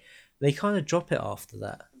silly. They kind of drop it after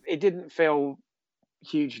that. It didn't feel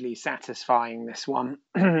hugely satisfying, this one,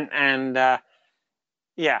 and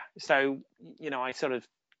so I sort of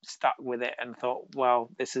stuck with it and thought, well,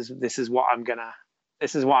 this is what I'm gonna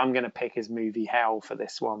pick as movie hell for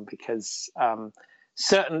this one, because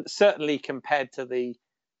certainly compared to the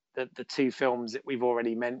two films that we've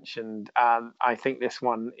already mentioned, I think this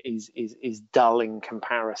one is dull in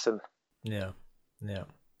comparison. Yeah.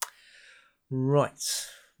 Right.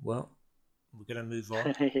 Well, we're going to move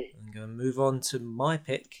on. I'm going to move on to my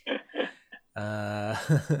pick.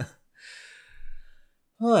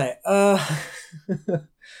 Right.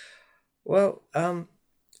 Well,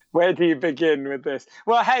 where do you begin with this?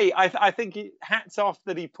 Well, hey, I think hats off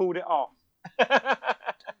that he pulled it off.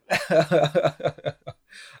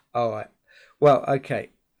 All right. Well, okay.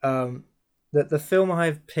 The film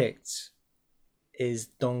I've picked is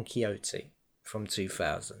Don Quixote from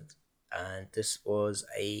 2000. And this was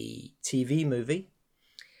a TV movie,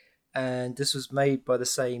 and this was made by the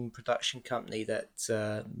same production company that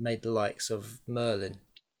made the likes of Merlin.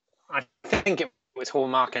 I think it was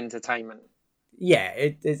Hallmark Entertainment. Yeah,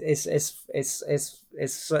 it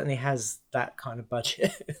certainly has that kind of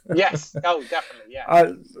budget. Yes, oh, definitely,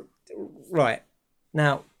 yeah. Right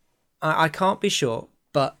now, I can't be sure,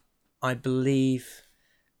 but I believe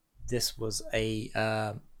this was a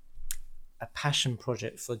passion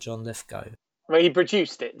project for John Lithgow. Well, he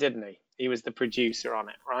produced it, didn't he? He was the producer on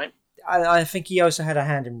it, right? I think he also had a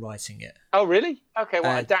hand in writing it. Oh, really? Okay,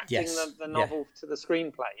 well, adapting yes, the novel to the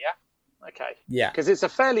screenplay, yeah? Okay. Yeah. Because it's a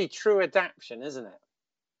fairly true adaptation, isn't it?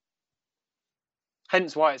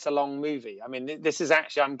 Hence why it's a long movie. I mean, this is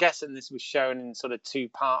actually, I'm guessing this was shown in sort of 2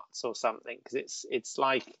 parts or something, because it's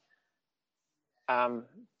like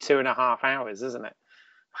 2.5 hours, isn't it?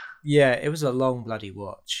 Yeah, it was a long bloody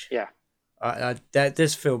watch. Yeah.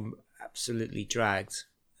 This film absolutely dragged.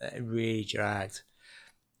 It really dragged.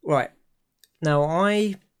 Right. Now,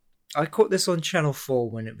 I caught this on Channel 4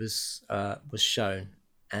 when it was shown.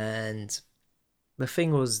 And the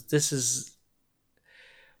thing was,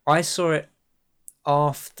 I saw it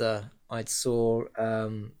after I saw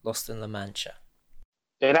Lost in La Mancha.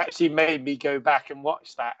 It actually made me go back and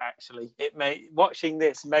watch that. Actually, watching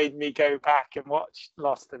this made me go back and watch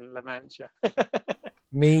Lost in La Mancha.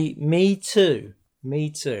 Me too,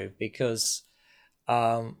 because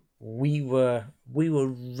we were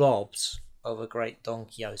robbed of a great Don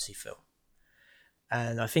Quixote film,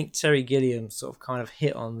 and I think Terry Gilliam sort of kind of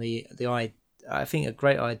hit on the I think a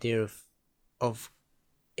great idea of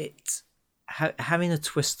it having a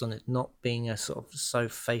twist on it, not being a sort of so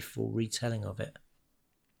faithful retelling of it.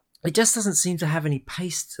 It just doesn't seem to have any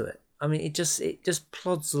pace to it. I mean, it just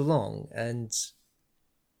plods along, and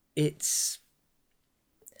it's.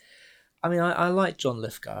 I mean, I like John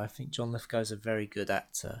Lithgow. I think John Lithgow is a very good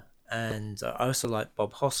actor, and I also like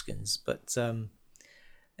Bob Hoskins. But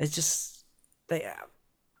it's just I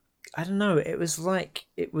don't know. It was like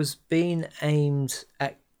it was being aimed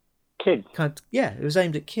at kids. It was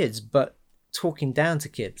aimed at kids, but talking down to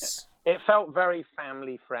kids. It felt very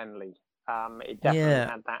family friendly. It definitely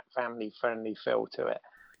had that family friendly feel to it.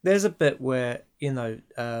 There's a bit where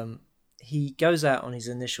he goes out on his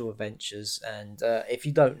initial adventures, and if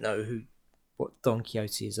you don't know what Don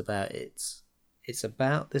Quixote is about, it's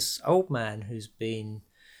about this old man he's been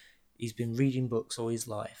reading books all his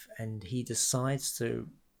life, and he decides to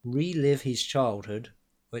relive his childhood,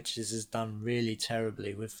 which is done really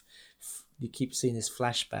terribly. With you keep seeing this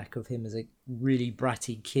flashback of him as a really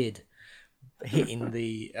bratty kid hitting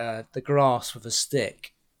the grass with a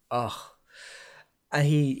stick. And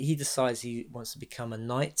he decides he wants to become a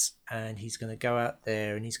knight, and he's going to go out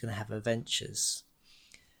there and he's going to have adventures.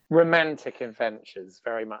 Romantic adventures,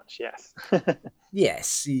 very much, yes.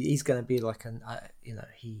 Yes, he's going to be like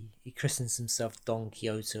he christens himself Don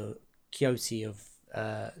Quixote of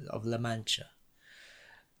La Mancha,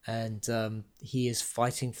 and he is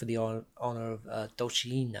fighting for the honor of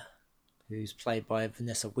Dulcinea, who's played by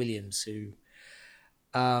Vanessa Williams, who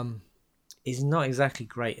is not exactly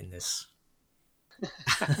great in this.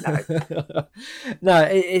 No,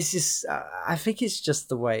 it's just I think it's just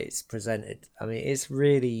the way it's presented. I mean, it's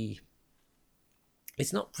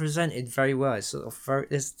not presented very well. It's sort of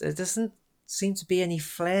there doesn't seem to be any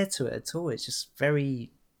flair to it at all. It's just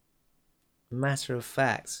very matter of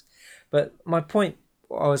fact. But my point,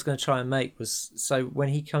 what I was going to try and make was, so when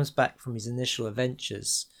he comes back from his initial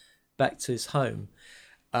adventures back to his home,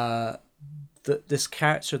 this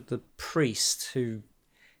character, the priest, who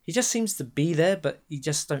he just seems to be there, but you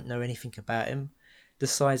just don't know anything about him,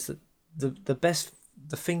 decides that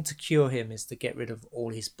the thing to cure him is to get rid of all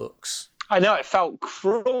his books. I know, it felt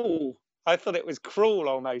cruel. I thought it was cruel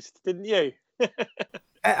almost, didn't you?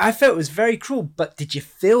 I felt it was very cruel, but did you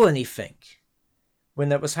feel anything when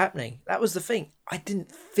that was happening? That was the thing. I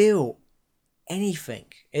didn't feel anything.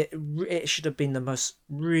 It should have been the most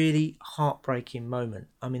really heartbreaking moment.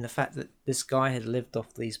 I mean, the fact that this guy had lived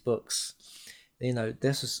off these books,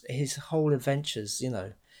 this was his whole adventures.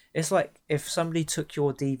 It's like if somebody took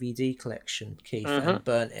your DVD collection, Keith, and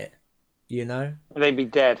burnt it. They'd be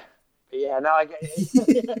dead. But yeah, no, I get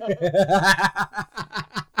it.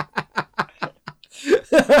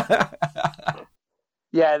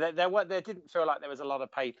 Yeah, there didn't feel like there was a lot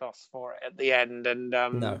of pathos for it at the end, and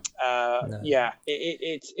No. yeah,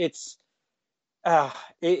 it's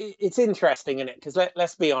interesting, isn't it? Because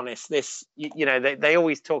let's be honest, this they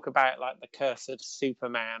always talk about like the curse of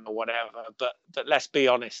Superman or whatever, but let's be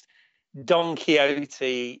honest, Don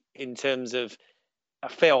Quixote in terms of a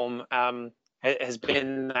film has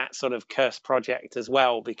been that sort of cursed project as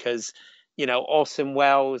well, because Orson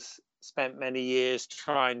Welles spent many years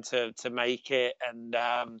trying to make it and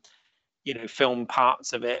film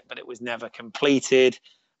parts of it, but it was never completed.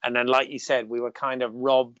 And then, like you said, we were kind of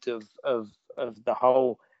robbed of the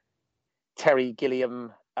whole Terry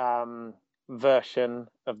Gilliam version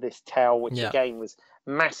of this tale, which again was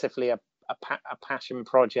massively a passion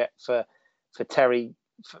project for Terry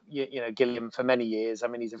Gilliam for many years. I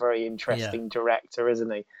mean, he's a very interesting director,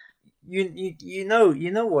 isn't he? You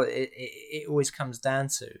know what it always comes down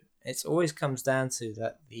to. It always comes down to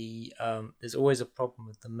that there's always a problem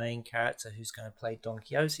with the main character who's going to play Don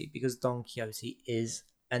Quixote, because Don Quixote is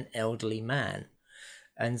an elderly man,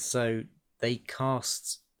 and so they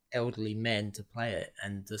cast elderly men to play it.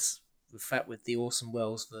 And the fact with the Orson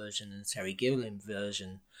Welles version and the Terry Gilliam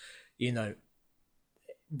version,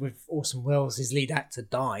 with Orson Welles, his lead actor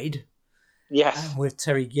died. Yes. And with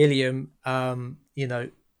Terry Gilliam, you know,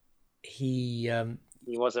 he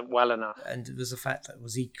wasn't well enough, and it was the fact that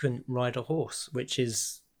he couldn't ride a horse, which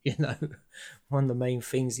is, you know, one of the main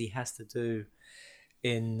things he has to do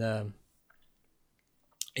in the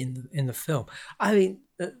film. I mean,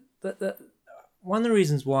 one of the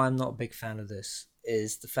reasons why I'm not a big fan of this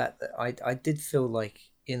is the fact that I did feel like,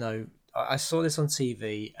 you know, I saw this on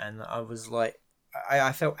TV and I was like,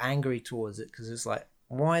 I felt angry towards it because it's like,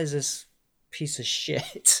 why is this piece of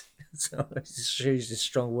shit? So just use a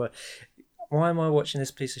strong word. Why am I watching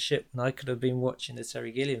this piece of shit when I could have been watching the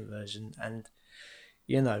Terry Gilliam version? And,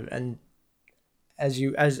 you know, and as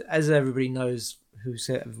everybody knows who's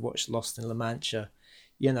watched Lost in La Mancha,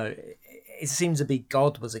 you know, it seems to be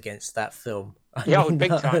God was against that film.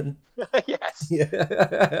 Big time. Yes.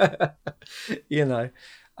 Yeah. You know,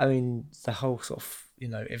 I mean, the whole sort of, you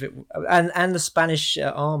know, if it and the Spanish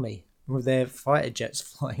army with their fighter jets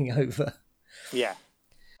flying over. Yeah.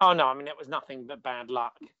 Oh no, I mean, it was nothing but bad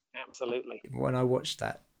luck. Absolutely. When I watched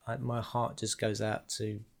that, my heart just goes out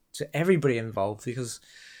to everybody involved, because,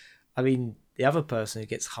 I mean, the other person who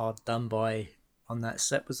gets hard done by on that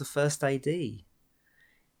set was the first AD. Big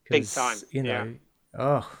time. You know,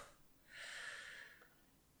 oh.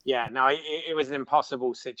 Yeah, no, it was an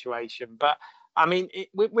impossible situation. But, I mean,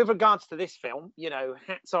 with regards to this film, you know,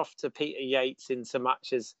 hats off to Peter Yates in so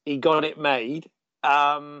much as he got it made.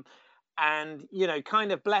 And, you know,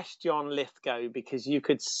 kind of bless John Lithgow, because you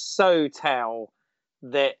could so tell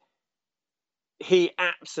that he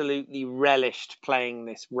absolutely relished playing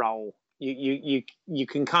this role. You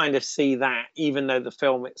can kind of see that, even though the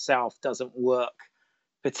film itself doesn't work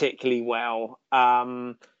particularly well.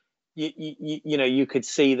 You know, you could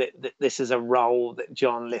see that this is a role that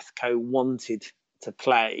John Lithgow wanted to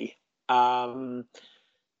play. But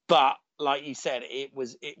like you said, it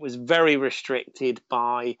was very restricted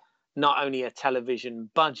by not only a television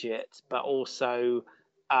budget, but also,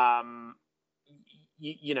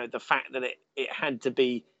 you know, the fact that it had to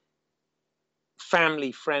be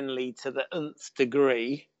family friendly to the nth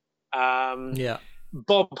degree.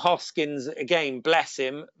 Bob Hoskins, again, bless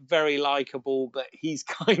him, very likable, but he's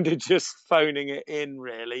kind of just phoning it in,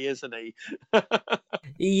 really, isn't he?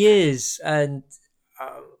 He is, and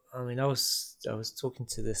I mean, I was talking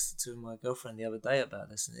to my girlfriend the other day about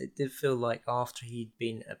this, and it did feel like after he'd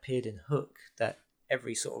appeared in Hook, that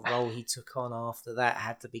every sort of role he took on after that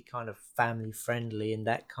had to be kind of family friendly and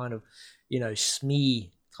that kind of, you know,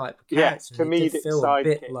 Smee type of character. Yeah, it did feel a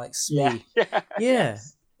bit like Smee. Yeah.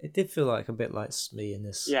 It did feel like a bit like Smee in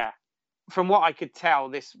this. Yeah, from what I could tell,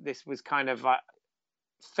 this was kind of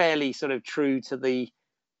fairly sort of true to the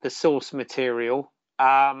source material.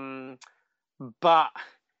 But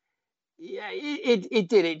yeah, it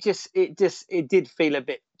did. It did feel a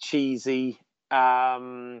bit cheesy,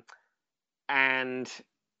 and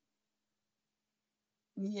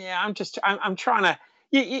yeah, I'm trying to,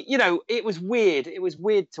 you know, it was weird. It was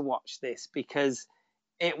weird to watch this because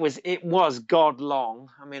it was God long.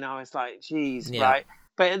 I mean, I was like, geez, right.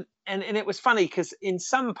 But and it was funny because in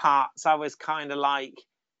some parts I was kind of like,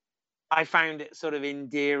 I found it sort of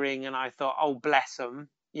endearing, and I thought, oh, bless them,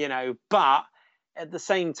 you know. But at the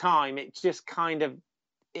same time, it just kind of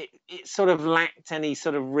it sort of lacked any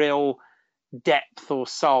sort of real depth or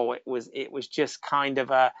soul. It was just kind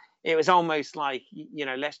of it was almost like, you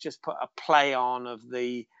know, let's just put a play on of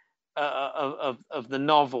the of the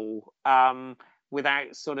novel,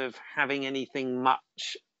 without sort of having anything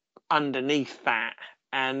much underneath that.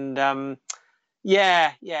 And I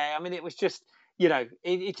mean, it was just, you know,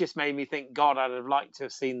 it just made me think, God, I'd have liked to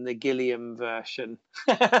have seen the Gilliam version.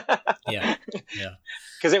 Yeah.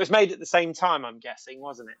 Because it was made at the same time, I'm guessing,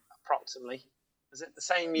 wasn't it? Approximately. Was it the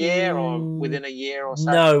same year or within a year or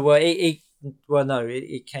so? No, well, it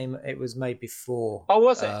was made before. Oh,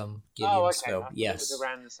 was it? Gilliam's film. Yes. It was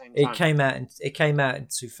around the same time. It came out in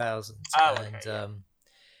 2000. Oh, okay, and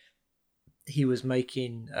he was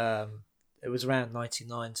making it was around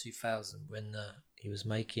 99, 2000 when he was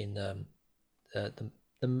making the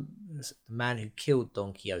Man Who Killed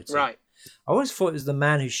Don Quixote. Right. I always thought it was the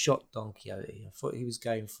Man Who Shot Don Quixote. I thought he was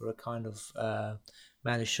going for a kind of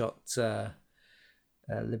Man Who Shot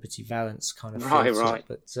Liberty Valance kind of film. Right.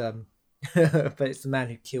 But but it's the Man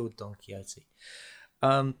Who Killed Don Quixote.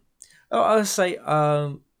 I would say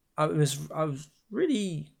it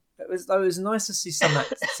was nice to see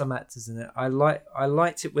some actors in it. I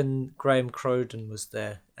liked it when Graham Crowden was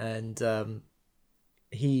there, and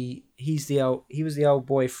he was the old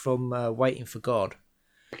boy from Waiting for God.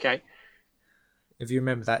 Okay. If you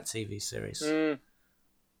remember that TV series.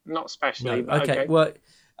 Not especially. No, but okay. Well,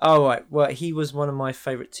 all right. Well, he was one of my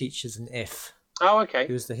favourite teachers in If. Oh, okay.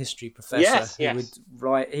 He was the history professor. Yes, He yes.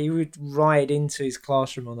 would ride into his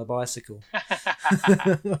classroom on a bicycle.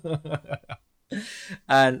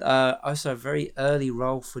 And also a very early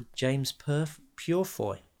role for James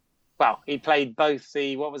Purefoy. Well, he played both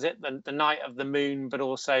the the Knight of the Moon, but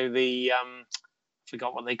also the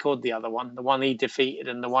forgot what they called the other one, the one he defeated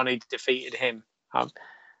and the one who defeated him.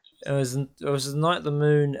 It was the Knight of the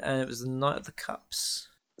Moon, and it was the Knight of the Cups.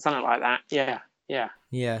 Something like that. Yeah.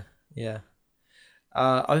 Yeah.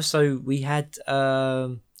 Also, we had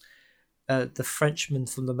the Frenchman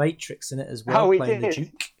from The Matrix in it as well, playing the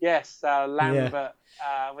Duke. Yes, Lambert.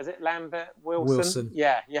 Yeah. Was it Lambert Wilson?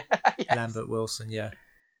 Yeah. Yes. Lambert Wilson. Yeah.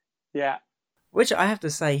 Yeah. Which I have to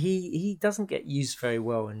say, he doesn't get used very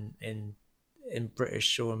well in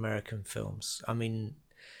British or American films. I mean,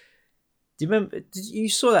 do you remember? You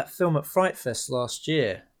saw that film at Fright Fest last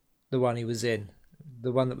year? The one he was in,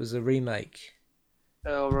 the one that was a remake.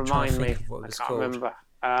 Oh, remind me. What it was I can't called.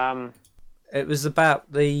 remember. It was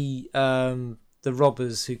about the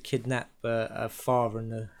robbers who kidnap a father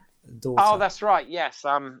and a daughter. Oh, that's right. Yes.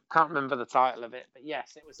 Can't remember the title of it, but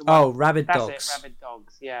yes, it was the one. Oh, Rabid That's Dogs. it, Rabid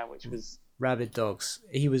Dogs. Yeah, which was Rabid Dogs.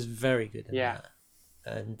 He was very good in that.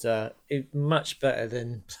 And much better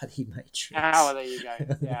than bloody Matrix. Oh, there you go.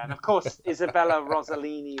 Yeah, and of course Isabella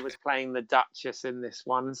Rossellini was playing the Duchess in this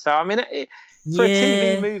one. So I mean, for a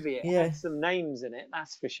TV movie, it had some names in it,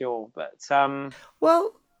 that's for sure. But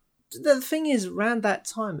well, the thing is, around that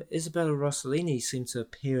time, Isabella Rossellini seemed to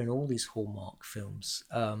appear in all these Hallmark films,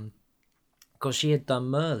 because she had done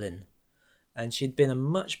Merlin, and she'd been a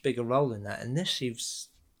much bigger role in that. And this, she was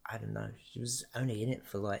only in it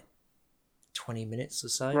for like 20 minutes or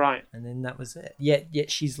so, right? And then that was it.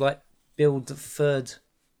 Yet she's like billed the third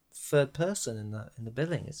person in the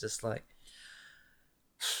billing. It's just like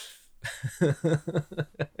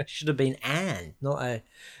should have been Anne, not a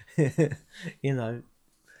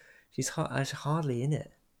she's hardly in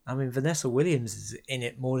it. I mean, Vanessa Williams is in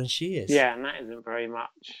it more than she is. Yeah, and that isn't very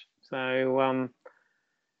much. So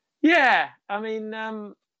yeah, I mean,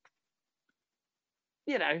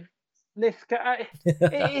 Lithgow,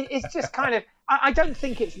 it's just kind of, I don't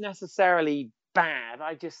think it's necessarily bad.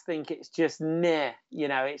 I just think it's just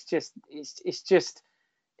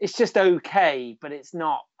it's just okay, but it's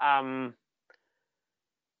not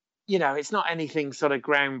it's not anything sort of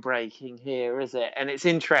groundbreaking here, is it? And it's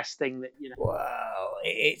interesting that well,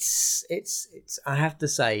 it's I have to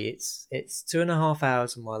say it's 2.5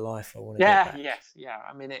 hours of my life I want to get back.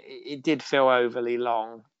 I mean it did feel overly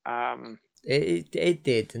long. It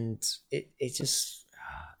did, and it just,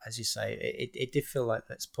 as you say, it did feel like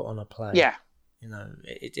let's put on a play. Yeah,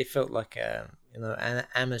 it felt like an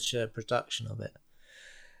amateur production of it,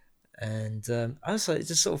 and also it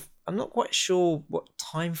just sort of, I'm not quite sure what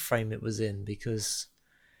time frame it was in because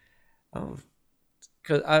I'm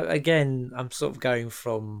sort of going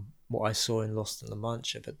from what I saw in Lost in La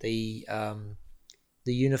Mancha, but the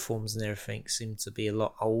uniforms and everything seemed to be a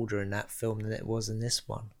lot older in that film than it was in this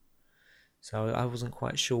one. So I wasn't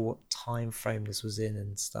quite sure what time frame this was in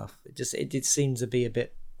and stuff. It did seem to be a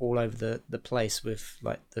bit all over the place with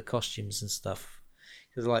like the costumes and stuff.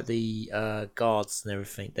 Because like the guards and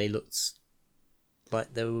everything, they looked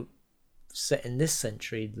like they were set in this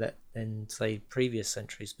century than say previous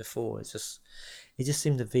centuries before. It just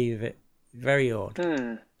seemed to be a bit very odd.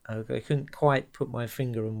 I couldn't quite put my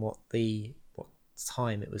finger on what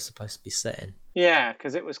time it was supposed to be set in. Yeah,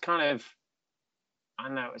 because it was kind of, I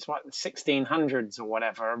know it's like the 1600s or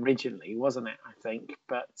whatever originally, wasn't it? I think,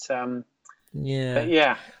 but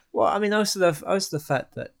yeah. Well, I mean, also the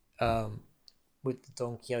fact that with the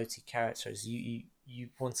Don Quixote characters, you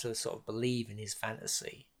want to sort of believe in his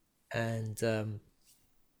fantasy, and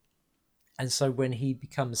so when he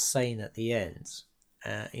becomes sane at the end,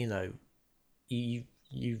 you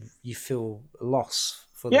feel loss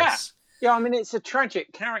for this. Yeah, I mean, it's a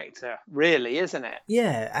tragic character, really, isn't it?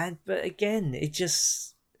 Yeah, but again, it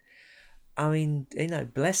just, I mean,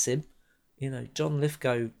 bless him, John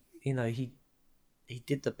Lithgow, he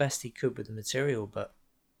did the best he could with the material, but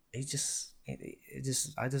I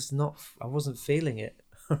wasn't feeling it,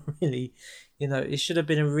 really. It should have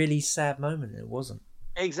been a really sad moment, it wasn't.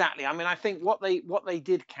 Exactly. I mean, I think what they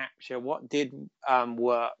did capture, what did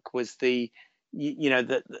work was the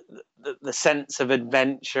sense of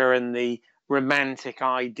adventure and the romantic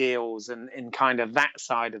ideals and kind of that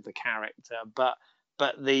side of the character, but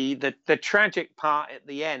the tragic part at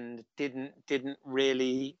the end didn't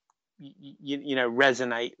really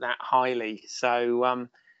resonate that highly. So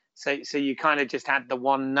you kind of just had the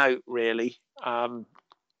one note really. On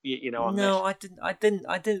no, this. I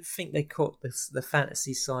didn't think they caught the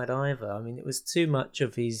fantasy side either. I mean, it was too much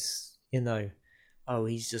of his oh,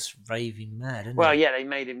 he's just raving mad, isn't Well, he? yeah, they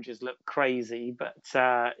made him just look crazy, but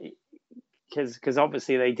because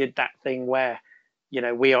obviously they did that thing where,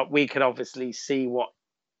 we could obviously see what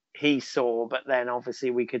he saw, but then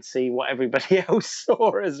obviously we could see what everybody else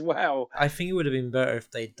saw as well. I think it would have been better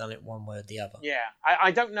if they'd done it one way or the other. Yeah,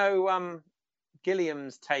 I don't know.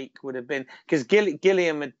 Gilliam's take would have been, because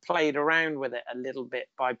Gilliam had played around with it a little bit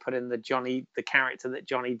by putting the character that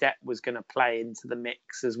Johnny Depp was going to play into the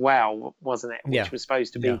mix as well, wasn't it? Which was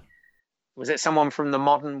supposed to be, was it someone from the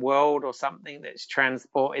modern world or something that's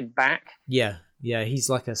transported back? Yeah, he's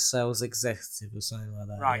like a sales executive or something like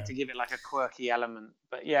that. Right, to give it like a quirky element.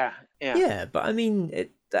 But yeah. Yeah, but I mean,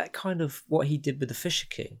 that kind of what he did with the Fisher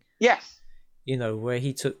King. Yes. Where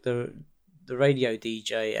he took the radio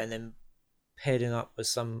DJ and then paired him up with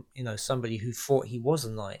somebody who thought he was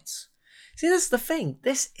a knight. See, that's the thing.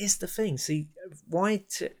 This is the thing. See, why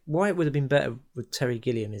it would have been better with Terry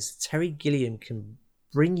Gilliam is Terry Gilliam can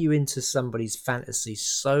bring you into somebody's fantasy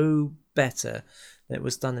so better than it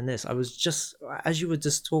was done in this. I was just, as you were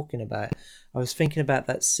just talking about, I was thinking about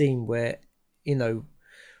that scene where,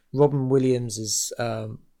 Robin Williams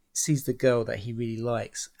sees the girl that he really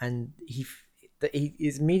likes, and he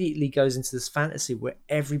immediately goes into this fantasy where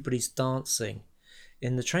everybody's dancing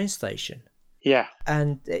in the train station. Yeah.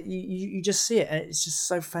 And you just see it, and it's just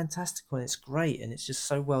so fantastical, and it's great, and it's just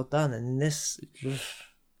so well done. And in this,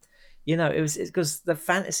 it's because the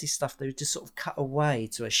fantasy stuff, they would just sort of cut away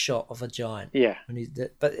to a shot of a giant. Yeah.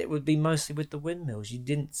 But it would be mostly with the windmills. You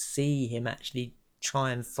didn't see him actually try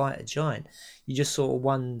and fight a giant. You just saw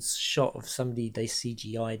one shot of somebody they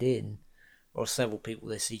CGI'd in, or several people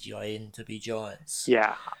they CGI in to be giants.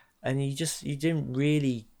 Yeah. And you didn't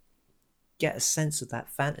really get a sense of that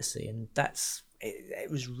fantasy, and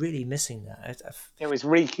it was really missing that. It was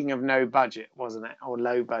reeking of no budget, wasn't it? Or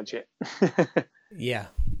low budget. Yeah.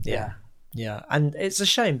 And it's a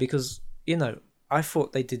shame because, I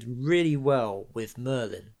thought they did really well with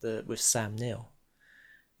Merlin, with Sam Neill.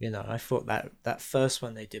 I thought that first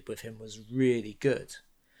one they did with him was really good.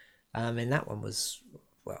 And that one was,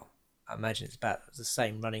 well, I imagine it's about the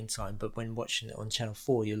same running time, but when watching it on Channel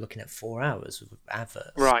 4, you're looking at 4 hours with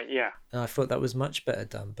adverts. Right, yeah. And I thought that was much better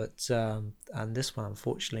done, but and this one,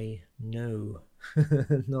 unfortunately, no.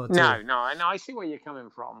 Not at all. No, I see where you're coming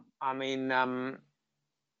from. I mean,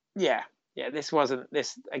 this wasn't,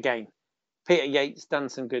 this, again, Peter Yates done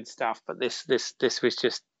some good stuff, but this was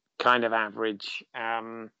just kind of average.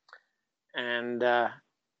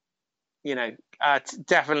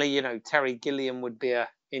 Definitely, Terry Gilliam would be a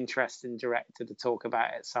interesting director to talk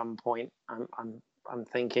about at some point. I'm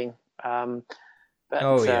thinking. We'll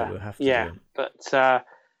have to. Yeah, but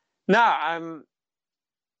no,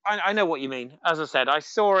 I know what you mean. As I said, I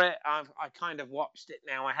saw it. I kind of watched it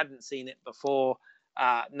now. I hadn't seen it before.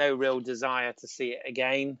 No real desire to see it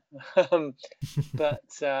again. But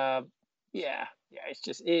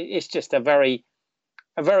it's just a very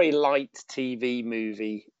light TV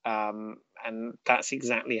movie, and that's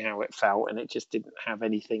exactly how it felt, and it just didn't have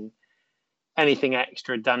anything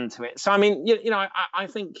extra done to it. So I mean, I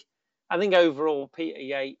think overall Peter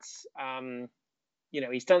Yates,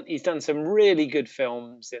 he's done some really good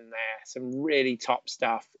films in there, some really top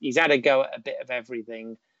stuff. He's had a go at a bit of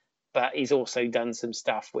everything, but he's also done some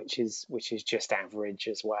stuff which is just average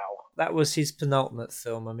as well. That was his penultimate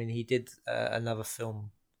film. I mean, he did another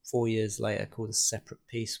film 4 years later called A Separate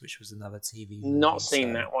Piece, which was another TV movie. Not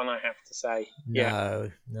seen that one, I have to say. No.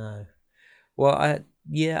 Well, I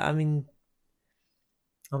mean,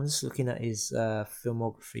 I'm just looking at his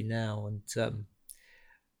filmography now, and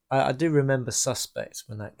I do remember Suspect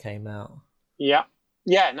when that came out. Yeah,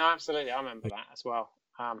 no, absolutely, I remember that as well.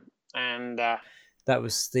 That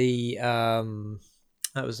was the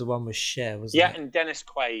one with Cher, wasn't it? Yeah, and Dennis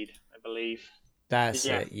Quaid, I believe. That's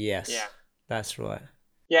it. Yes. Yeah, that's right.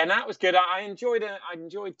 Yeah, and that was good. I enjoyed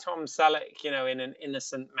Tom Selleck, in An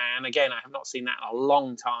Innocent Man. Again, I have not seen that in a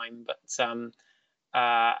long time, but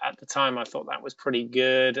at the time I thought that was pretty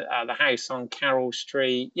good. The House on Carroll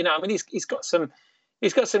Street. I mean, he's got some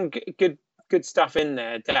good stuff in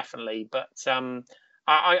there, definitely. But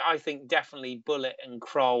I think definitely Bullet and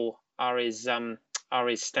Kroll are his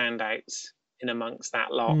standouts in amongst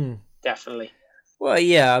that lot. Definitely. Well,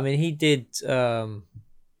 yeah. I mean, he did. The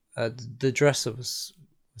Dresser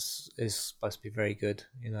is supposed to be very good.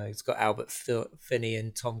 It's got Albert Finney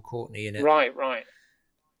and Tom Courtenay in it. Right.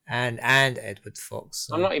 And Edward Fox.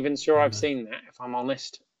 So, I'm not even sure I've seen that, if I'm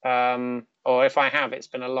honest. Or if I have, it's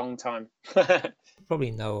been a long time. Probably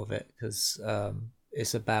know of it because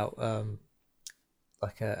it's about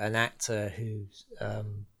like an actor who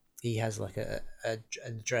he has like a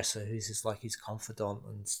dresser who's just like his confidant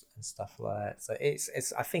and stuff like that. So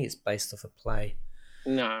it's I think it's based off a play.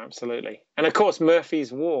 No, absolutely. And of course,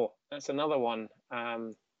 Murphy's War. That's another one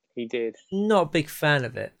he did. Not a big fan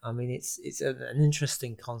of it. I mean, it's an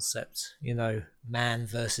interesting concept, you know, man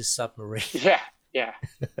versus submarine. Yeah.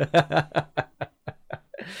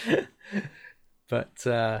 But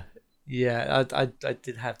yeah, I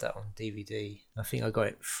did have that on DVD. I think I got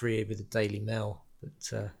it free with the Daily Mail.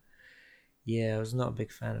 But yeah, I was not a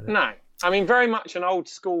big fan of it. No, I mean, very much an old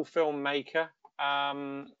school filmmaker.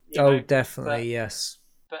 You know, definitely, yes.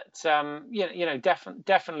 But you know,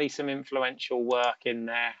 definitely some influential work in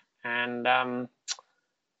there, and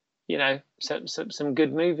you know, some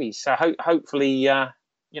good movies. So hopefully,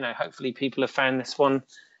 you know, hopefully people have found this one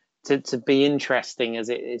to be interesting, as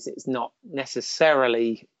it's not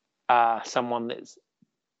necessarily someone that's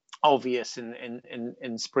obvious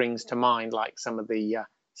and springs to mind like some of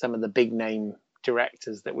the big name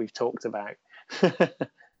directors that we've talked about.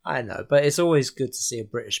 I know, but it's always good to see a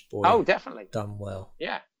British boy. Oh, definitely done well.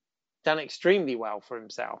 Yeah, done extremely well for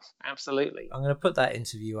himself. Absolutely. I'm going to put that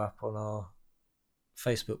interview up on our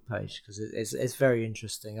Facebook page because it's very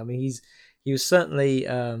interesting. I mean, he was certainly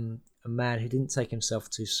a man who didn't take himself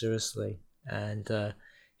too seriously, and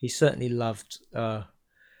he certainly loved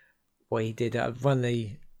what he did. I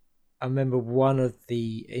remember one of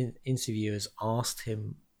the interviewers asked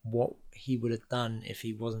him what he would have done if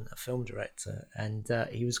he wasn't a film director, and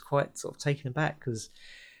he was quite sort of taken aback because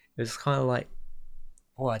it was kind of like,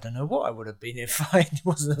 I don't know what I would have been if I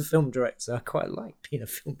wasn't a film director. I quite like being a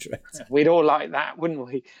film director. We'd all like that, wouldn't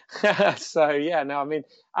we? So yeah, no, I mean,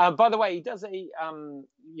 by the way, he does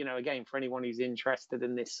you know, again, for anyone who's interested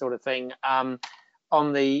in this sort of thing, on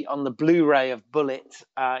the Blu-ray of Bullet,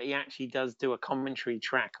 he actually does do a commentary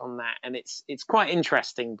track on that, and it's quite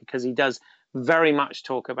interesting because he does very much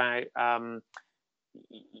talk about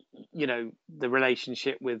you know, the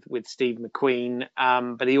relationship with Steve McQueen,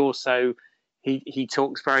 but he also he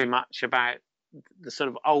talks very much about the sort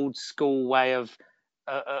of old school way of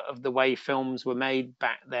the way films were made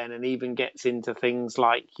back then, and even gets into things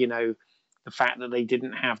like, you know, the fact that they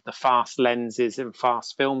didn't have the fast lenses and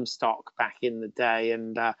fast film stock back in the day,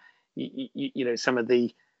 and you know, some of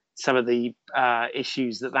the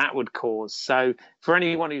issues that would cause. So for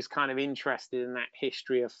anyone who's kind of interested in that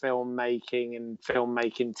history of filmmaking and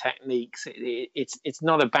filmmaking techniques, it's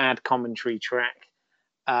not a bad commentary track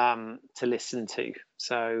to listen to.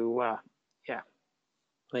 So yeah,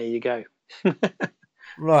 there you go.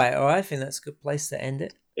 Right, all right, I think that's a good place to end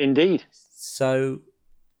it. Indeed. So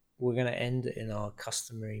we're going to end it in our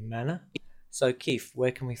customary manner. So Keith,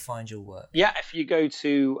 where can we find your work? Yeah, if you go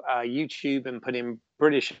to YouTube and put in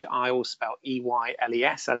British Isles, spelled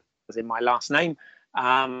EYLES, as in my last name,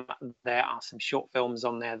 there are some short films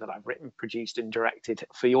on there that I've written, produced and directed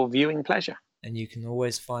for your viewing pleasure. And you can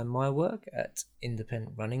always find my work at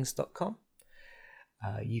independentrunnings.com.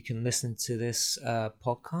 You can listen to this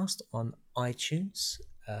podcast on iTunes,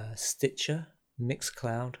 Stitcher,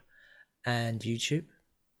 Mixcloud, and YouTube.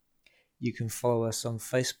 You can follow us on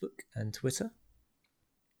Facebook and Twitter.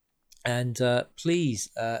 And please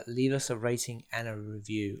leave us a rating and a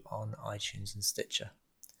review on iTunes and Stitcher.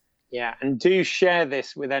 Yeah, and do share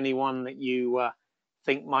this with anyone that you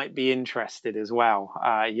think might be interested as well.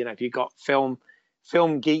 You know, if you've got film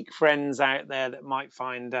geek friends out there that might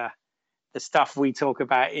find the stuff we talk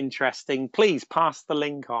about interesting, please pass the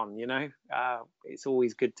link on. You know, it's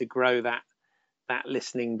always good to grow that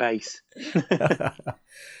listening base.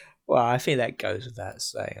 Well, I think that goes without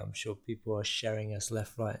saying. I'm sure people are sharing us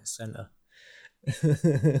left, right, and centre. I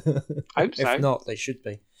hope so. If not, they should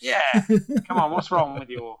be. Yeah. Come on, what's wrong with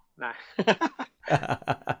your... No.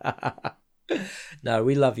 No,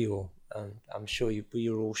 we love you all. I'm sure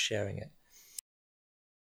you're all sharing it.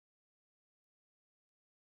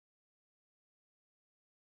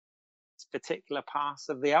 Particular parts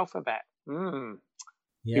of the alphabet.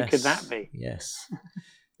 Yes. Who could that be? Yes.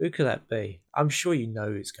 Who could that be? I'm sure you know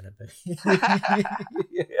who it's going to be.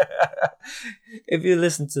 If you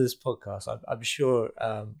listen to this podcast, I'm sure,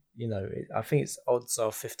 you know, I think it's odds are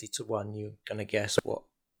 50-1. You're going to guess what.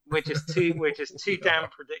 We're just too damn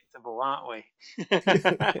predictable, aren't we?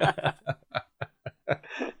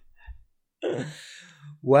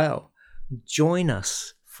 Well, join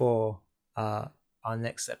us for our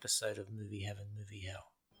next episode of Movie Heaven, Movie Hell.